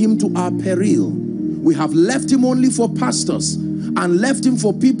ignored him to our peril. We have left him only for pastors and left him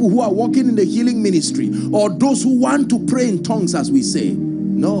for people who are working in the healing ministry or those who want to pray in tongues, as we say.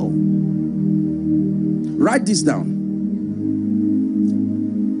 No. Write this down.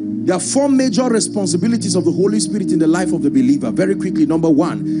 There are 4 major responsibilities of the Holy Spirit in the life of the believer. Very quickly. Number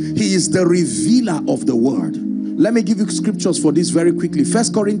 1, he is the revealer of the word. Let me give you scriptures for this very quickly.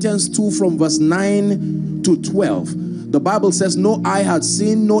 1 Corinthians 2 from verse 9 to 12. The Bible says, no eye has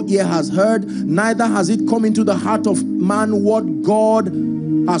seen, no ear has heard, neither has it come into the heart of man what God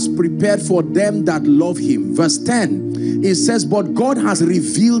has prepared for them that love him. Verse 10, it says, but God has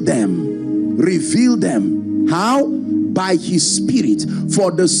revealed them. Revealed them. How? By his Spirit.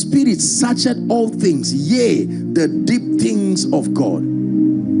 For the Spirit searcheth all things, yea, the deep things of God.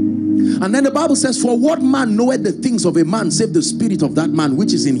 And then the Bible says, for what man knoweth the things of a man, save the spirit of that man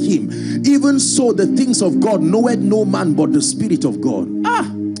which is in him? Even so the things of God knoweth no man but the Spirit of God.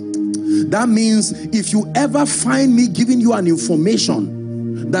 That means if you ever find me giving you an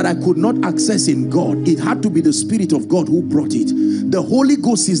information that I could not access in God, it had to be the Spirit of God who brought it. The Holy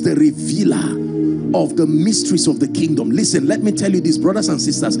Ghost is the revealer of the mysteries of the kingdom. Listen, let me tell you this, brothers and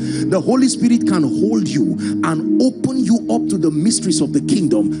sisters. The Holy Spirit can hold you and open you up to the mysteries of the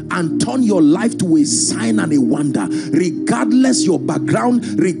kingdom and turn your life to a sign and a wonder, regardless your background,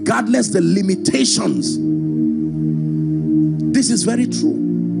 regardless the limitations. This is very true.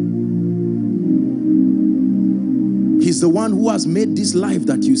 He's the one who has made this life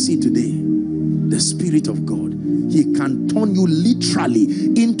that you see today. The Spirit of God. He can turn you literally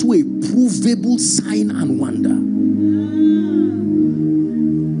into a provable sign and wonder.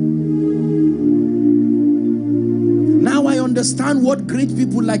 Now I understand what great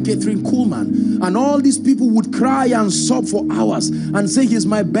people like Catherine Kuhlman and all these people would cry and sob for hours and say, he's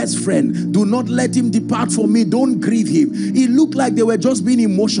my best friend. Do not let him depart from me. Don't grieve him. It looked like they were just being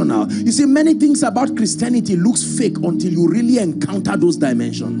emotional. You see, many things about Christianity looks fake until you really encounter those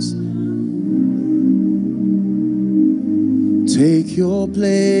dimensions. Take your place,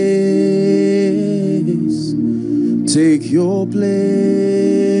 take your place.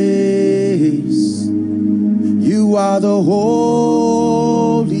 You are the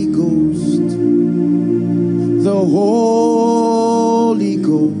Holy Ghost, the Holy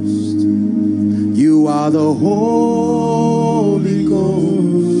Ghost. You are the Holy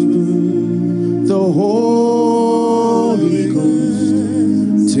Ghost, the Holy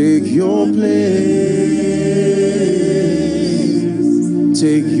Ghost. Take your place.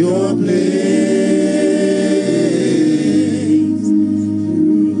 Take your place.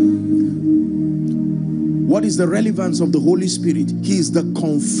 What is the relevance of the Holy Spirit? He is the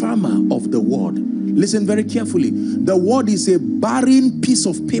confirmer of the word. Listen very carefully. The word is a barren piece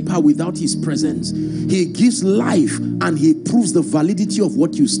of paper without his presence. He gives life and he proves the validity of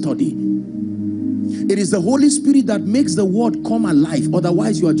what you study. It is the Holy Spirit that makes the word come alive.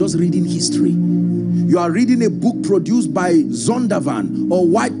 Otherwise, you are just reading history. You are reading a book produced by Zondervan or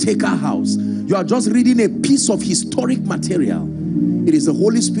Whitaker House. You are just reading a piece of historic material. It is the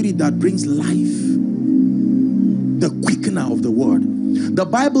Holy Spirit that brings life, the quickener of the word. The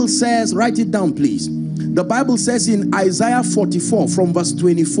Bible says, write it down please, The Bible says in Isaiah 44 from verse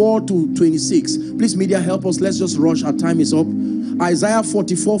 24 to 26. Please, media, help us. Let's just rush. Our time is up. Isaiah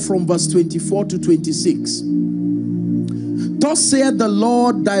 44 from verse 24 to 26. Thus saith the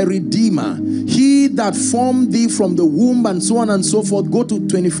Lord thy Redeemer, he that formed thee from the womb, and so on and so forth. Go to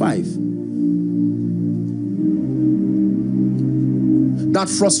 25. That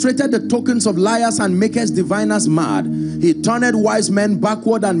frustrated the tokens of liars and maketh diviners mad. He turneth wise men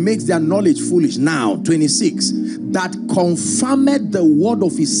backward and makes their knowledge foolish. Now, 26. That confirmed the word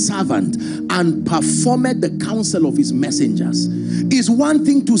of his servant and performed the counsel of his messengers. Is one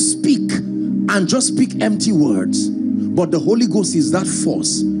thing to speak and just speak empty words, but the Holy Ghost is that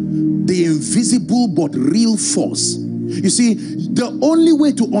force, the invisible but real force. You see, the only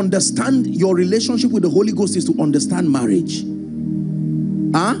way to understand your relationship with the Holy Ghost is to understand marriage.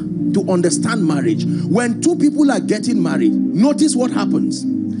 To understand marriage. When two people are getting married, notice what happens.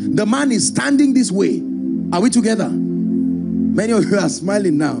 The man is standing this way. Are we together? Many of you are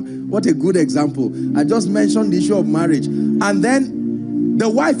smiling now. What a good example. I just mentioned the issue of marriage. And then the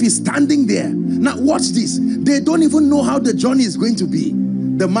wife is standing there. Now watch this. They don't even know how the journey is going to be.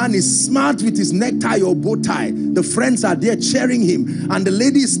 The man is smart with his necktie or bow tie. The friends are there cheering him. And the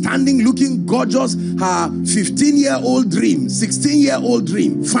lady is standing looking gorgeous. Her 15-year-old dream, 16-year-old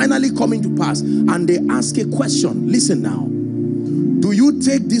dream finally coming to pass. And they ask a question. Listen now. Do you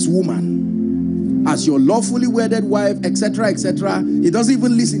take this woman as your lawfully wedded wife, etc., etc.? He doesn't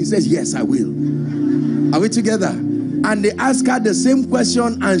even listen. He says, yes, I will. Are we together? And they ask her the same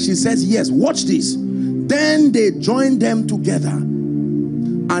question and she says, yes. Watch this. Then they join them together.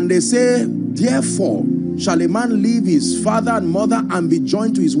 And they say, therefore, shall a man leave his father and mother and be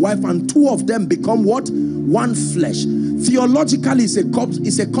joined to his wife, and two of them become what? One flesh. Theologically, it's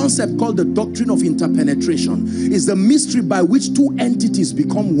a concept called the doctrine of interpenetration. It's the mystery by which two entities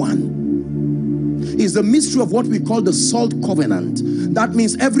become one. It's the mystery of what we call the salt covenant. That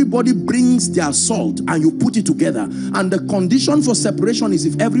means everybody brings their salt and you put it together. And the condition for separation is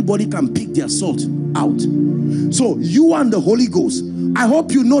if everybody can pick their salt out. So you and the Holy Ghost, I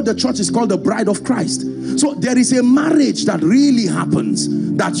hope you know the church is called the bride of Christ. So there is a marriage that really happens,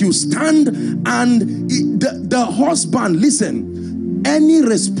 that you stand and the husband, listen, any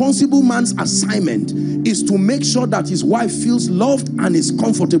responsible man's assignment is to make sure that his wife feels loved and is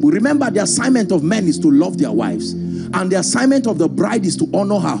comfortable. Remember, the assignment of men is to love their wives, and the assignment of the bride is to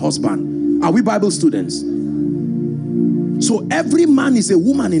honor her husband. Are we Bible students? So every man is a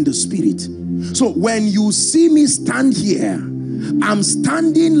woman in the spirit. So when you see me stand here, I'm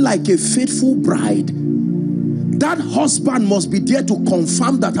standing like a faithful bride. That husband must be there to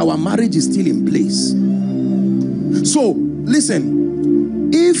confirm that our marriage is still in place. So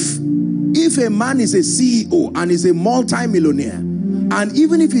listen, if a man is a CEO and is a multi-millionaire, and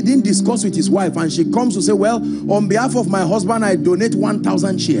even if he didn't discuss with his wife and she comes to say, well, on behalf of my husband, I donate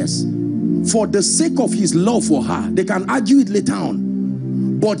 1,000 shares. For the sake of his love for her, they can argue it later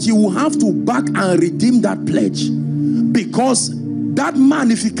on. But you will have to back and redeem that pledge. Because that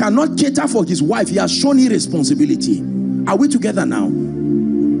man, if he cannot cater for his wife, he has shown irresponsibility. Are we together now?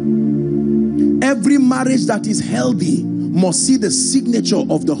 Every marriage that is healthy must see the signature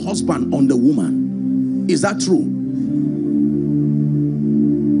of the husband on the woman. Is that true?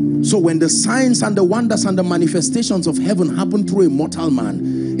 So when the signs and the wonders and the manifestations of heaven happen through a mortal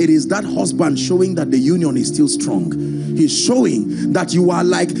man, it is that husband showing that the union is still strong. He's showing that you are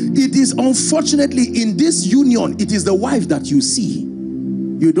like, it is unfortunately in this union, it is the wife that you see.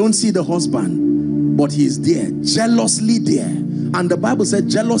 You don't see the husband, but he is there, jealously there. And the Bible said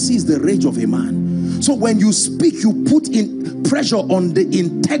jealousy is the rage of a man. So when you speak, you put in pressure on the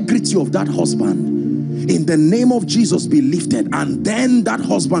integrity of that husband. In the name of Jesus, be lifted. And then that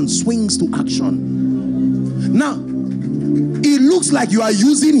husband swings to action. Now, it looks like you are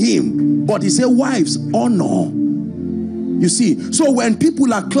using him, but he said, wives, honor. You see, so when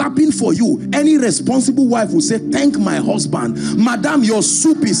people are clapping for you, any responsible wife will say, thank my husband. Madam, your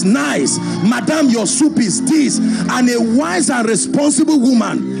soup is nice. Madam, your soup is this. And a wise and responsible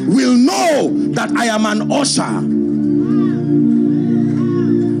woman will know that I am an usher.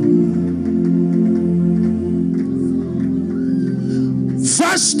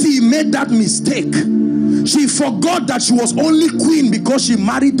 Vashti made that mistake. She forgot that she was only queen because she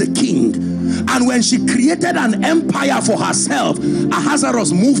married the king. And when she created an empire for herself,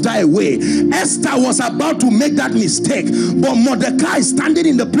 Ahasuerus moved her away. Esther was about to make that mistake, but Mordecai, standing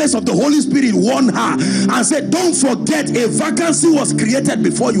in the place of the Holy Spirit, warned her and said, don't forget, a vacancy was created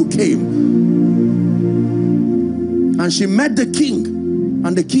before you came. And she met the king,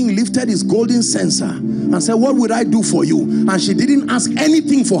 and the king lifted his golden censer and said, what would I do for you? And she didn't ask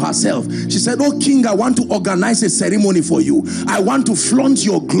anything for herself. She said, oh king, I want to organize a ceremony for you. I want to flaunt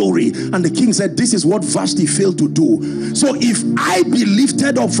your glory. And the king said, this is what Vashti failed to do. So if I be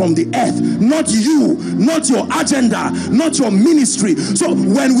lifted up from the earth, not you, not your agenda, not your ministry. So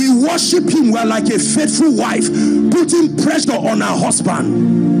when we worship him, we're like a faithful wife putting pressure on our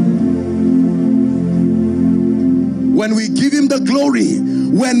husband. When we give him the glory,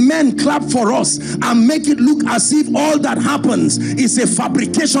 when men clap for us and make it look as if all that happens is a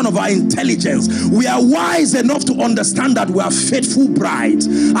fabrication of our intelligence, we are wise enough to understand that we are faithful brides,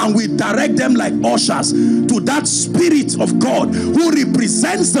 and we direct them like ushers to that Spirit of God who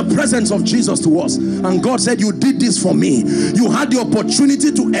represents the presence of Jesus to us. And God said, you did this for me. You had the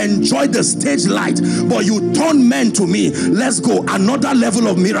opportunity to enjoy the stage light, but you turned men to me. Let's go. Another level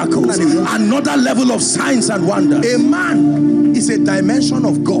of miracles, another level of signs and wonders. A man is a dimension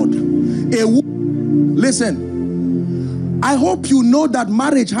of God. Listen, I hope you know that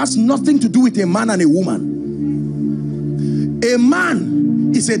marriage has nothing to do with a man and a woman. A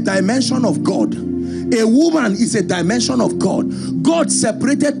man is a dimension of God. A woman is a dimension of God. God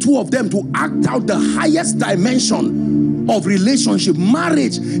separated two of them to act out the highest dimension of relationship.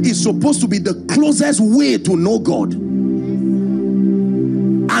 Marriage is supposed to be the closest way to know God.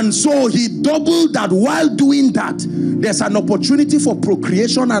 And so he doubled that. While doing that, there's an opportunity for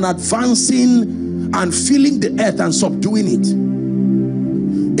procreation and advancing and filling the earth and subduing it.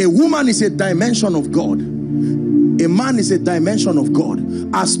 A woman is a dimension of God. A man is a dimension of God.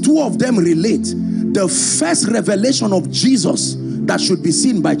 As two of them relate, the first revelation of Jesus that should be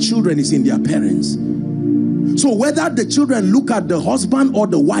seen by children is in their parents. So whether the children look at the husband or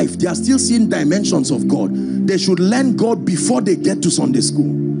the wife, they are still seeing dimensions of God. They should learn God before they get to Sunday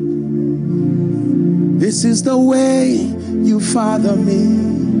school. This is the way you father me.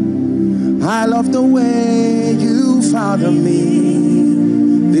 I love the way you father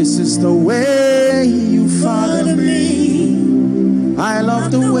me. This is the way you father me. I love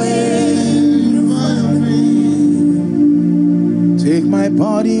the way you father me. Take my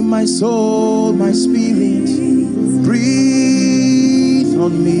body, my soul, my spirit. Breathe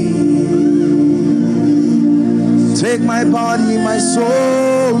on me. Take my body, my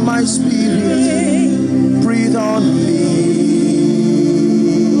soul, my spirit. Breathe on me.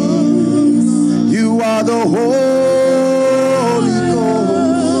 You are the Holy Ghost.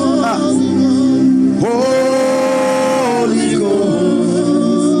 Holy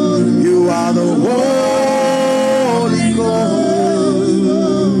Ghost. You are the Holy Ghost.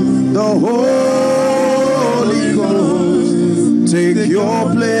 The Holy Ghost. Take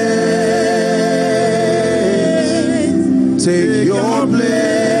your place. Take your place.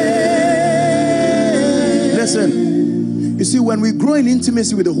 Listen, you see, when we grow in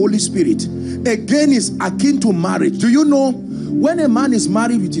intimacy with the Holy Spirit, again is akin to marriage. Do you know, when a man is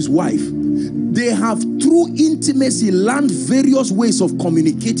married with his wife, they have through intimacy learned various ways of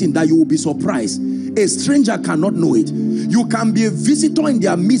communicating that you will be surprised. A stranger cannot know it. You can be a visitor in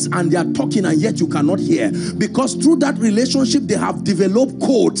their midst and they are talking and yet you cannot hear, because through that relationship they have developed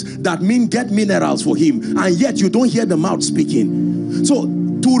codes that mean get minerals for him, and yet you don't hear the mouth speaking. So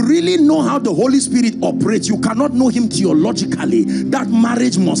to really know how the Holy Spirit operates, you cannot know him theologically. That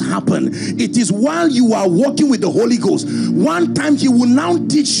marriage must happen. It is while you are walking with the Holy Ghost. One time he will now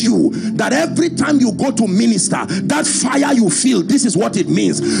teach you that every time you go to minister, that fire you feel, this is what it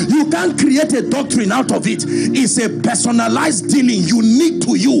means. You can't create a doctrine out of it. It's a personalized dealing unique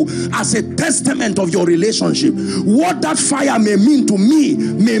to you as a testament of your relationship. What that fire may mean to me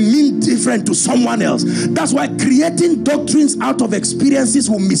may mean different to someone else. That's why creating doctrines out of experiences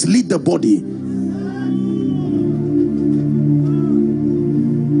will mislead the body.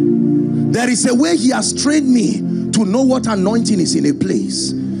 There is a way he has trained me to know what anointing is in a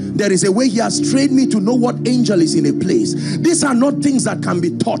place. There is a way he has trained me to know what angel is in a place. These are not things that can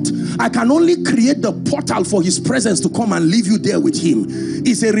be taught. I can only create the portal for his presence to come and leave you there with him.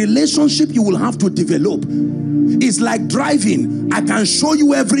 It's a relationship you will have to develop. It's like driving. I can show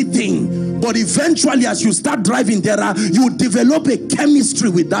you everything, but eventually as you start driving, you develop a chemistry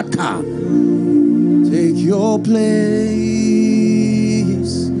with that car. Take your place.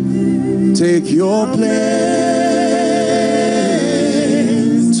 Take your place.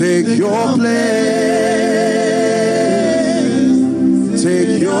 Take your place.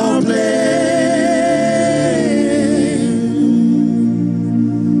 Take your place.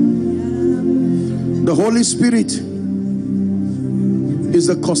 The Holy Spirit is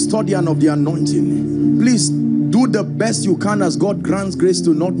the custodian of the anointing. Please do the best you can as God grants grace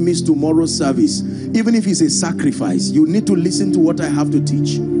to not miss tomorrow's service. Even if it's a sacrifice, you need to listen to what I have to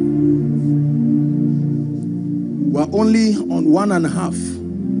teach. We're only on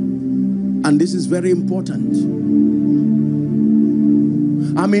 1.5. And this is very important.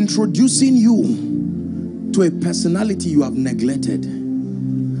 I'm introducing you to a personality you have neglected.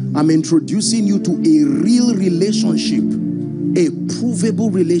 I'm introducing you to a real relationship, a provable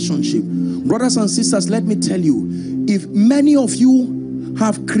relationship. Brothers and sisters, let me tell you, if many of you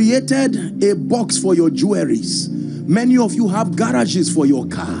have created a box for your jewelries, many of you have garages for your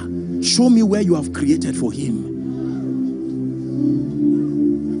car, show me where you have created for him.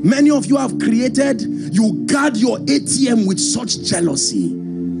 Many of you have created, you guard your ATM with such jealousy.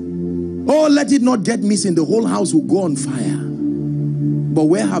 Oh, let it not get missing, the whole house will go on fire. But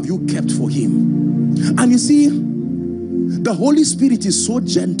where have you kept for him? And you see, the Holy Spirit is so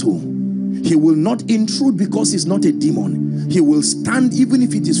gentle. He will not intrude because he's not a demon. He will stand even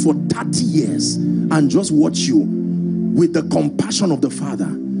if it is for 30 years and just watch you with the compassion of the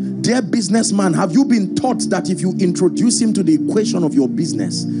Father. Dear businessman, have you been taught that if you introduce him to the equation of your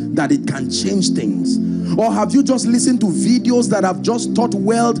business, that it can change things? Or have you just listened to videos that have just taught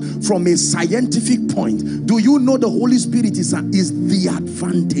wealth from a scientific point? Do you know the Holy Spirit is the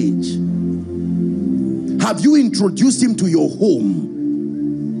advantage? Have you introduced him to your home?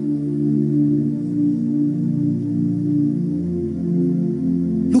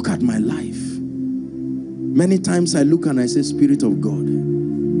 Look at my life. Many times I look and I say, Spirit of God,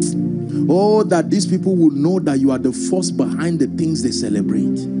 oh, that these people would know that you are the force behind the things they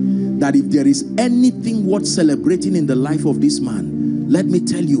celebrate. That if there is anything worth celebrating in the life of this man, let me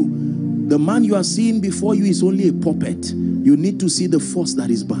tell you, the man you are seeing before you is only a puppet. You need to see the force that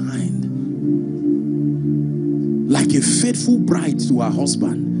is behind. Like a faithful bride to her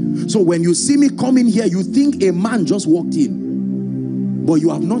husband. So when you see me coming here, you think a man just walked in, but you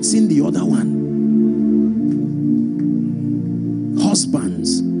have not seen the other one.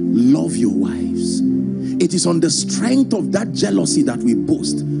 Husbands, love your wives. It is on the strength of that jealousy that we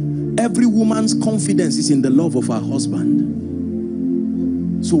boast. Every woman's confidence is in the love of her husband.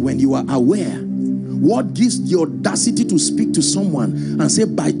 So when you are aware, what gives the audacity to speak to someone and say,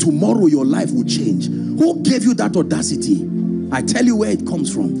 by tomorrow your life will change? Who gave you that audacity? I tell you where it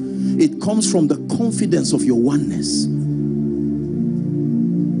comes from. It comes from the confidence of your oneness.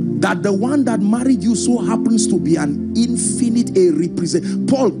 That the one that married you so happens to be an infinite, a represent.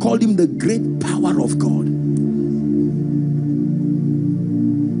 Paul called him the great power of God.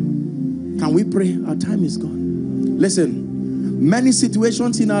 Can we pray? Our time is gone. Listen, many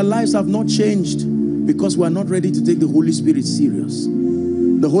situations in our lives have not changed because we are not ready to take the Holy Spirit serious.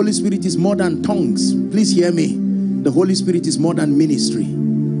 The Holy Spirit is more than tongues. Please hear me. The Holy Spirit is more than ministry.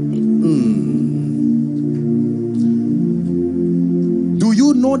 Do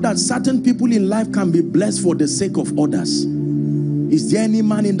you know that certain people in life can be blessed for the sake of others? Is there any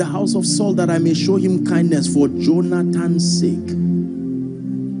man in the house of Saul that I may show him kindness for Jonathan's sake?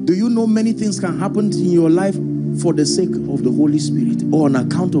 Do you know many things can happen in your life for the sake of the Holy Spirit or on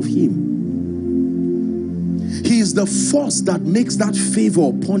account of him? He is the force that makes that favor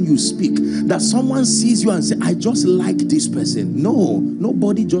upon you speak. That someone sees you and says, I just like this person. No,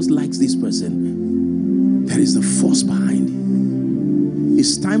 nobody just likes this person. There is the force behind it.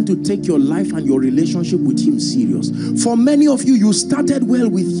 It's time to take your life and your relationship with him serious. For many of you, you started well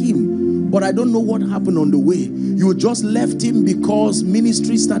with him, but I don't know what happened on the way. You just left him because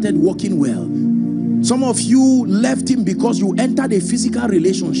ministry started working well. Some of you left him because you entered a physical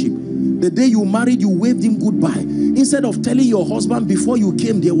relationship. The day you married, you waved him goodbye. Instead of telling your husband before you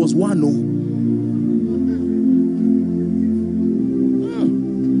came, there was one no.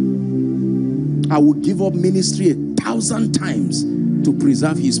 I would give up ministry 1,000 times to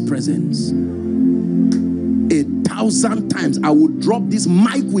preserve his presence. 1,000 times. I would drop this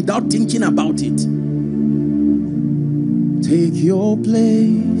mic without thinking about it. Take your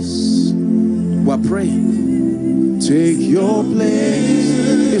place. We're praying. Take your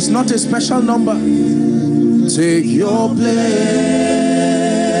place. It's not a special number. Take your place.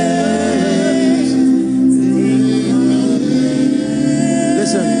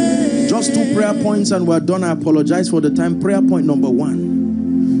 Listen, just 2 prayer points and we're done. I apologize for the time. Prayer point number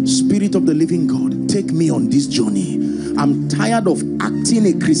 1. Spirit of the living God, take me on this journey. I'm tired of acting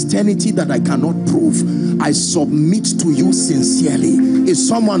a Christianity that I cannot prove. I submit to you sincerely. Is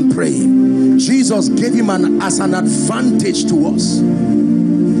someone praying? Jesus gave him as an advantage to us.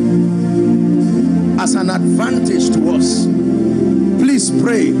 As an advantage to us. Please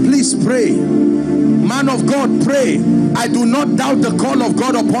pray. Please pray. Man of God, pray. I do not doubt the call of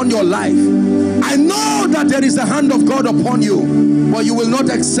God upon your life. I know that there is a hand of God upon you, but you will not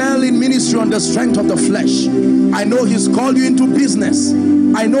excel in ministry on the strength of the flesh. I know he's called you into business.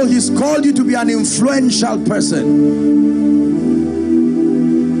 I know he's called you to be an influential person.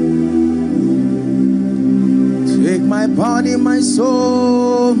 Take my body, my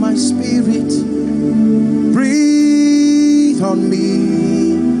soul, my spirit. Breathe on me.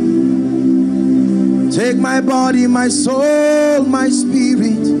 Take my body, my soul, my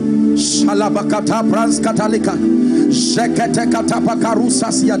spirit. Shalabakata branskatalika. Shekete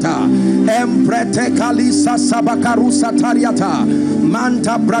katapakarusa siata. Emprete kalisa sabakarusa tariata.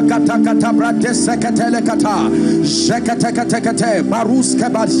 Manta brakata katabrate seketele kata. Shekete kete baruske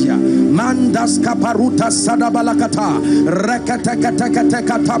basia. Mandas kaparuta sadabalakata. Rekete kete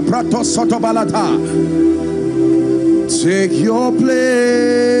kataprato sotobalata. Take your place.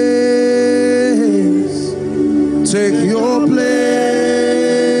 Take your place.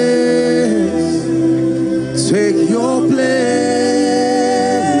 Take your place.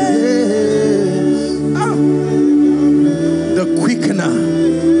 The quickener,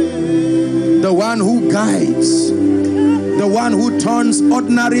 the one who guides, the one who turns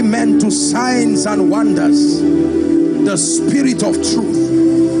ordinary men to signs and wonders, the Spirit of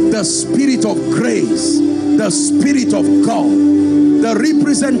truth, the Spirit of grace, the Spirit of God, the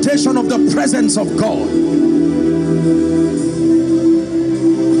representation of the presence of God.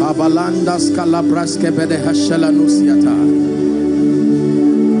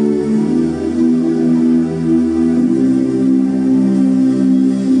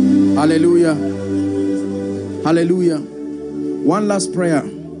 Hallelujah. Hallelujah. One last prayer.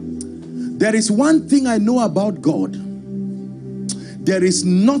 There is one thing I know about God. There is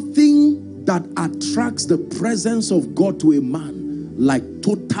nothing that attracts the presence of God to a man like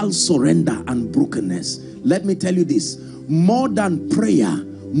total surrender and brokenness. Let me tell you this. More than prayer,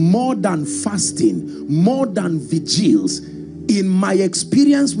 more than fasting, more than vigils, in my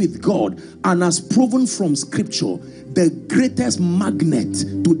experience with God and as proven from scripture, the greatest magnet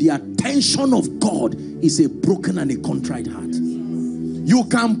to the attention of God is a broken and a contrite heart. You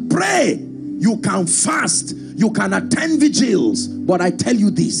can pray, you can fast, you can attend vigils, but I tell you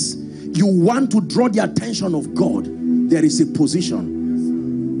this, you want to draw the attention of God, there is a position.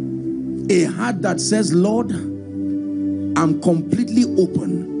 A heart that says, Lord, I'm completely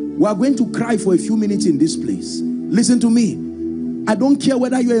open. We are going to cry for a few minutes in this place. Listen to me. I don't care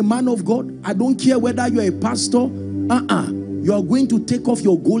whether you're a man of God. I don't care whether you're a pastor. You are going to take off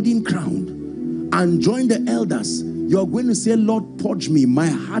your golden crown and join the elders. You are going to say, Lord, purge me. My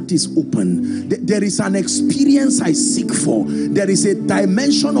heart is open. There is an experience I seek for. There is a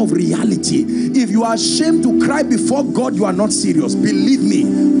dimension of reality. If you are ashamed to cry before God, you are not serious. Believe me.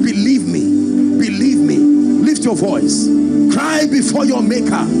 Believe me. Believe me. Lift your voice. Cry before your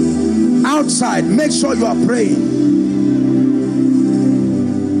maker. Outside, make sure you are praying.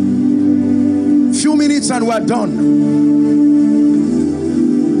 Few minutes and we're done.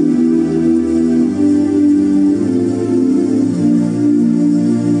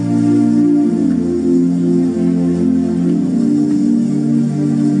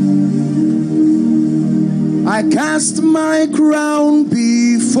 I cast my crown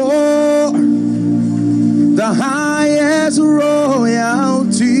before the highest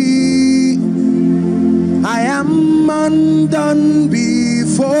royalty. I am undone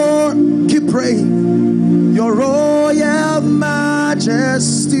before, keep praying, your royal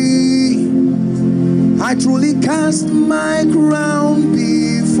majesty. I truly cast my crown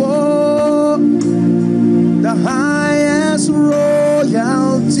before the highest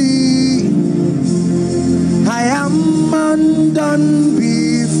royalty. I am undone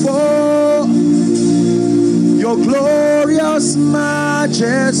before your glorious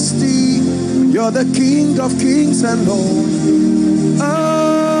majesty. You're the King of kings and Lord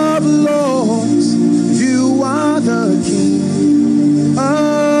of lords. You are the King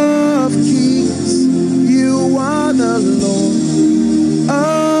of kings. You are the Lord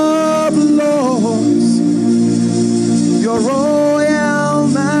of lords. Your royal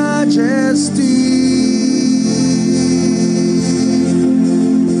majesty.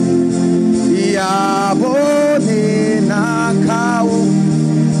 Yabone nakao,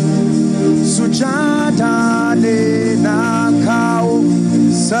 sujada ne nakao,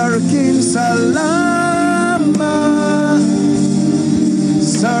 sarkin salama,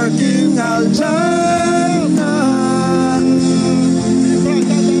 sarkin aljana.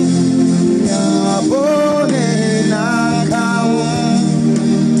 Yabone nakao,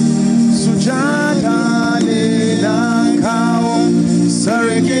 sujada ne nakao,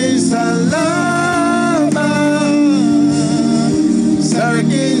 sarkin salama.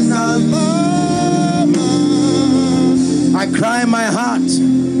 I cry my heart.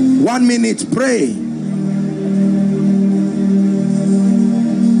 1 minute, pray.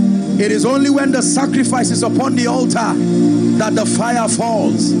 It is only when the sacrifice is upon the altar that the fire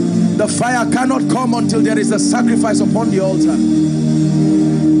falls. The fire cannot come until there is a sacrifice upon the altar.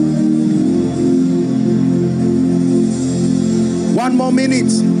 One more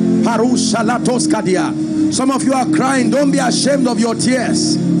minute. Some of you are crying. Don't be ashamed of your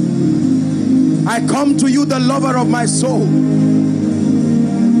tears. I come to you, the lover of my soul.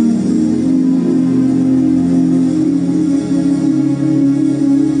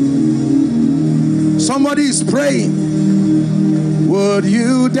 Somebody is praying. Would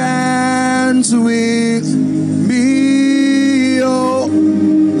you dance with me, oh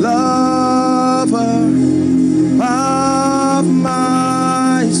lover of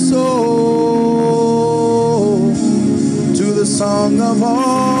my soul, to the song of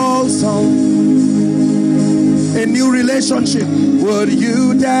all songs? A new relationship. Would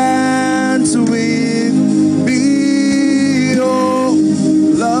you dance with me, oh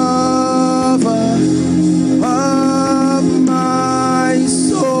lover of my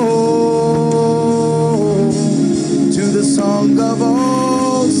soul, to the song of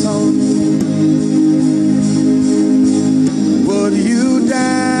all songs? Would you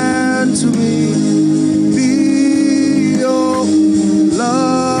dance with me, oh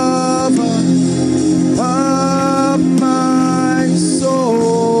lover of my soul?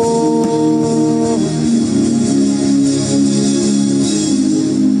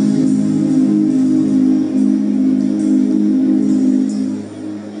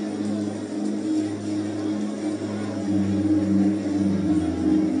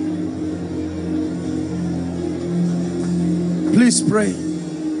 Please pray.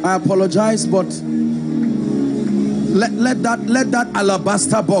 I apologize, but let that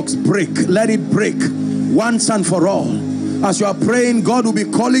alabaster box break. Let it break once and for all. As you are praying, God will be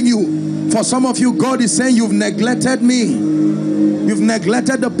calling you. For some of you, God is saying, you've neglected me. You've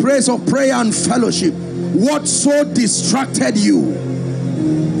neglected the praise of prayer and fellowship. What so distracted you?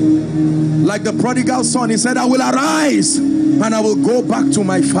 Like the prodigal son, he said, I will arise and I will go back to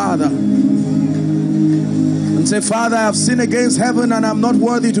my father. And say, Father, I have sinned against heaven and I'm not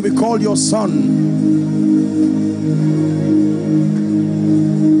worthy to be called your son.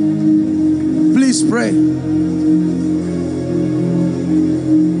 Please pray.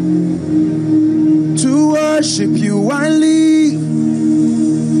 To worship you I live.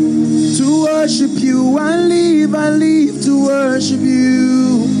 To worship you I live. I live to worship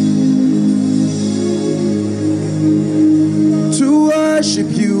you. To worship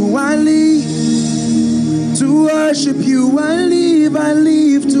you I live. To worship you I live. I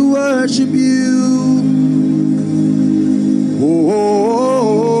live to worship you. Oh, oh,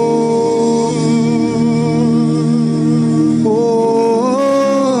 oh,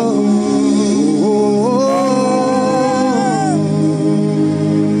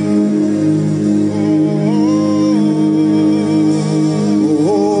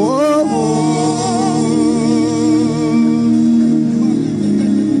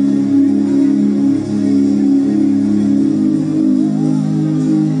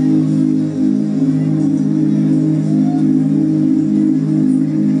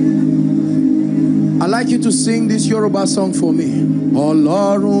 you to sing this Yoruba song for me.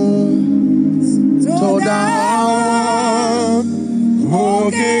 Ọlọ́run tó dá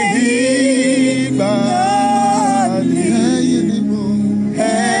òkè ìgbà ni ẹ̀yin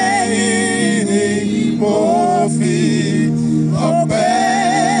ni mo fi ọpẹ́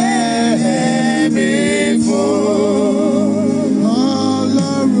mi fún.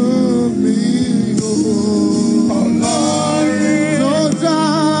 Ọlọ́run mi o. Ọlọ́run tó dá.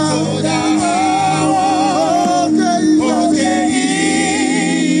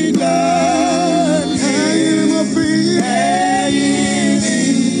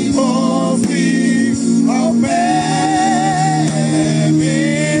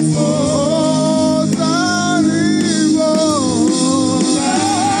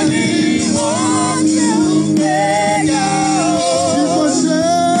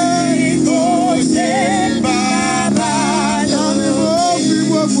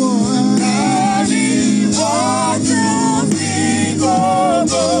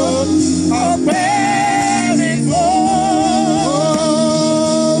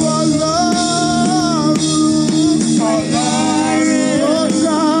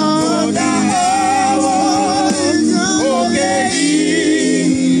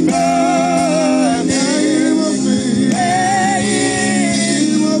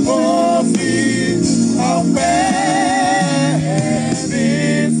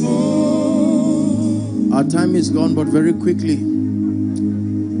 Time is gone, but very quickly,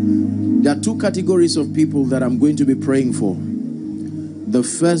 there are two categories of people that I'm going to be praying for. The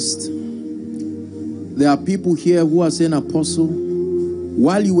first, there are people here who are saying, Apostle,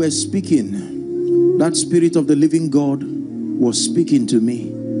 while you were speaking, that Spirit of the living God was speaking to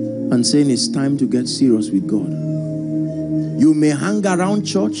me and saying it's time to get serious with God. You may hang around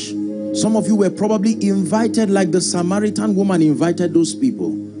church. Some of you were probably invited like the Samaritan woman invited those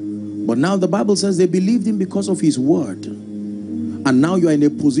people. But now the Bible says they believed him because of his word. And now you are in a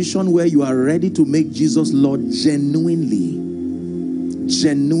position where you are ready to make Jesus Lord genuinely,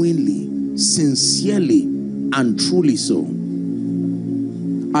 sincerely, and truly so.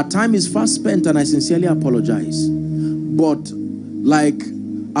 Our time is fast spent and I sincerely apologize. But like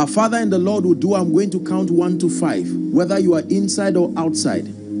our Father in the Lord will do, I'm going to count 1 to 5. Whether you are inside or outside,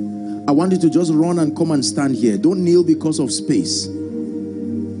 I want you to just run and come and stand here. Don't kneel because of space.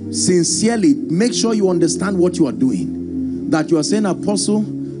 Sincerely, make sure you understand what you are doing. That you are saying, Apostle,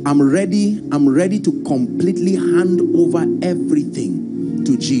 I'm ready to completely hand over everything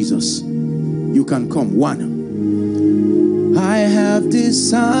to Jesus. You can come. 1. I have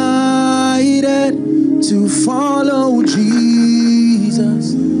decided to follow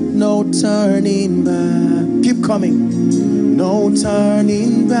Jesus. No turning back. Keep coming. No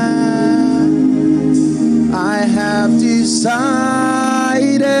turning back. I have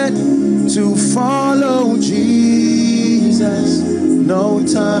decided to follow Jesus. No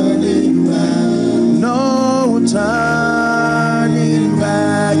turning back. No turning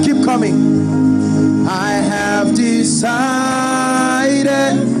back. Keep coming. I have decided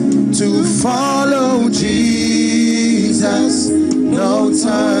to follow Jesus. No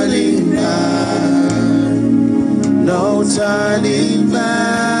turning back. No turning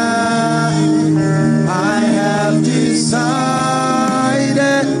back. I have decided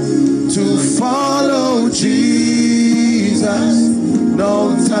to follow Jesus.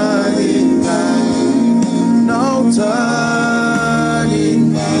 No turning back. No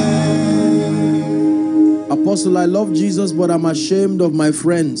turning back. Apostle, I love Jesus, but I'm ashamed of my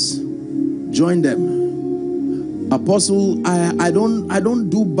friends. Join them. Apostle, I don't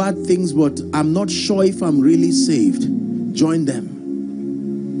do bad things, but I'm not sure if I'm really saved. Join them.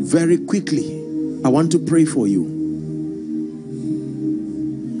 Very quickly, I want to pray for you.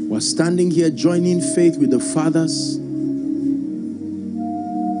 We're standing here joining faith with the fathers,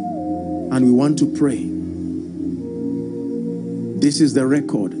 and we want to pray. This is the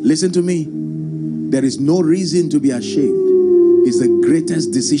record. Listen to me. There is no reason to be ashamed. It's the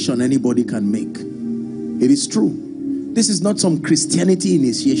greatest decision anybody can make. It is true. This is not some Christianity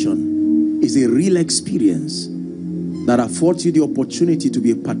initiation. It's a real experience that affords you the opportunity to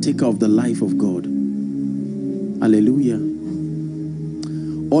be a partaker of the life of God. Hallelujah.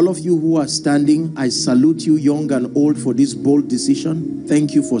 All of you who are standing, I salute you, young and old, for this bold decision.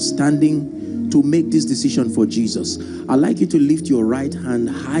 Thank you for standing to make this decision for Jesus. I'd like you to lift your right hand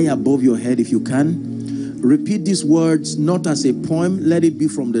high above your head if you can. Repeat these words not as a poem. Let it be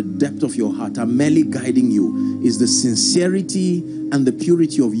from the depth of your heart. I'm merely guiding you. It's the sincerity and the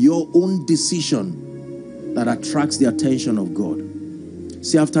purity of your own decision that attracts the attention of God.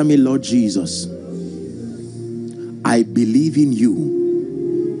 Say after me, Lord Jesus, I believe in you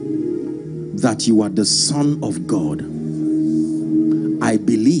that you are the Son of God. I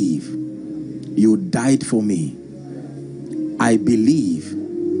believe you died for me. I believe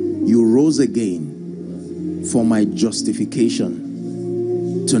you rose again for my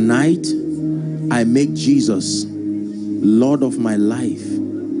justification. Tonight, I make Jesus Lord of my life,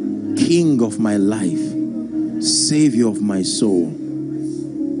 King of my life, Savior of my soul.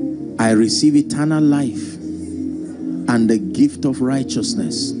 I receive eternal life and the gift of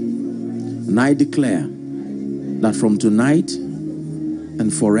righteousness. And I declare that from tonight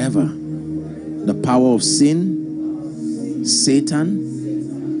and forever, the power of sin,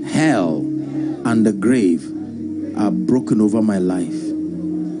 Satan, hell, and the grave are broken over my life.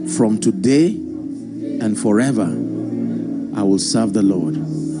 From today and forever, I will serve the Lord.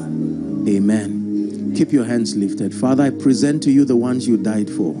 Amen. Keep your hands lifted. Father, I present to you the ones you died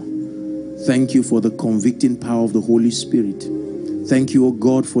for. Thank you for the convicting power of the Holy Spirit. Thank you, O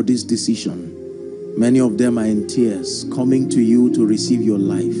God, for this decision. Many of them are in tears, coming to you to receive your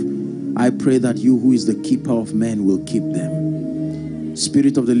life. I pray that you, who is the keeper of men, will keep them.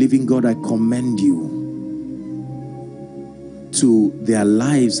 Spirit of the living God, I commend you to their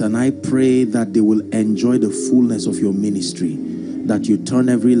lives, and I pray that they will enjoy the fullness of your ministry, that you turn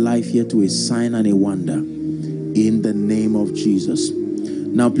every life here to a sign and a wonder, in the name of Jesus.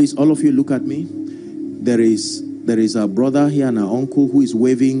 Now please, all of you, look at me. There is a brother here and an uncle who is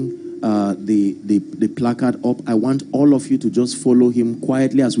waving the placard up. I want all of you to just follow him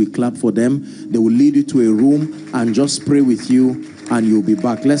quietly as we clap for them. They will lead you to a room and just pray with you and you'll be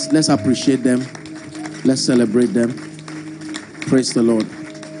back. Let's appreciate them. Let's celebrate them. Praise the Lord.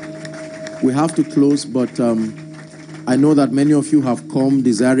 We have to close, but I know that many of you have come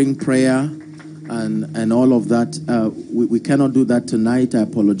desiring prayer and all of that. We cannot do that tonight. I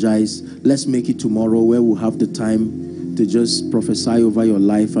apologize. Let's make it tomorrow, where we'll have the time to just prophesy over your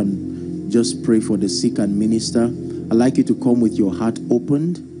life and just pray for the sick and minister. I'd like you to come with your heart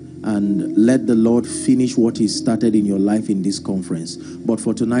opened and let the Lord finish what He started in your life in this conference. But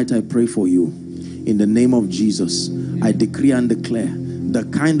for tonight, I pray for you. In the name of Jesus, I decree and declare the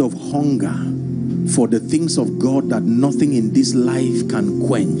kind of hunger for the things of God that nothing in this life can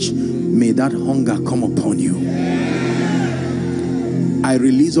quench. May that hunger come upon you. I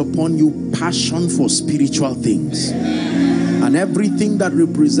release upon you passion for spiritual things. And everything that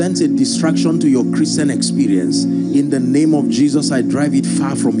represents a distraction to your Christian experience, in the name of Jesus, I drive it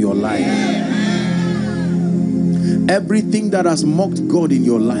far from your life. Everything that has mocked God in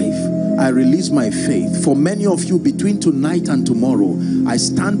your life, I release my faith. For many of you, between tonight and tomorrow, I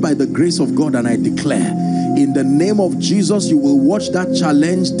stand by the grace of God and I declare, in the name of Jesus, you will watch that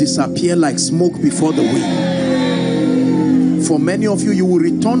challenge disappear like smoke before the wind. For many of you, you will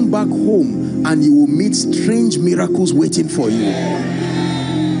return back home and you will meet strange miracles waiting for you.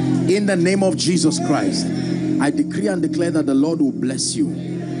 In the name of Jesus Christ, I decree and declare that the Lord will bless you.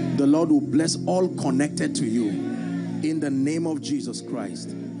 The Lord will bless all connected to you. In the name of Jesus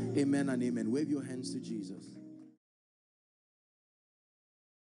Christ. Amen and amen. Wave your hands to Jesus.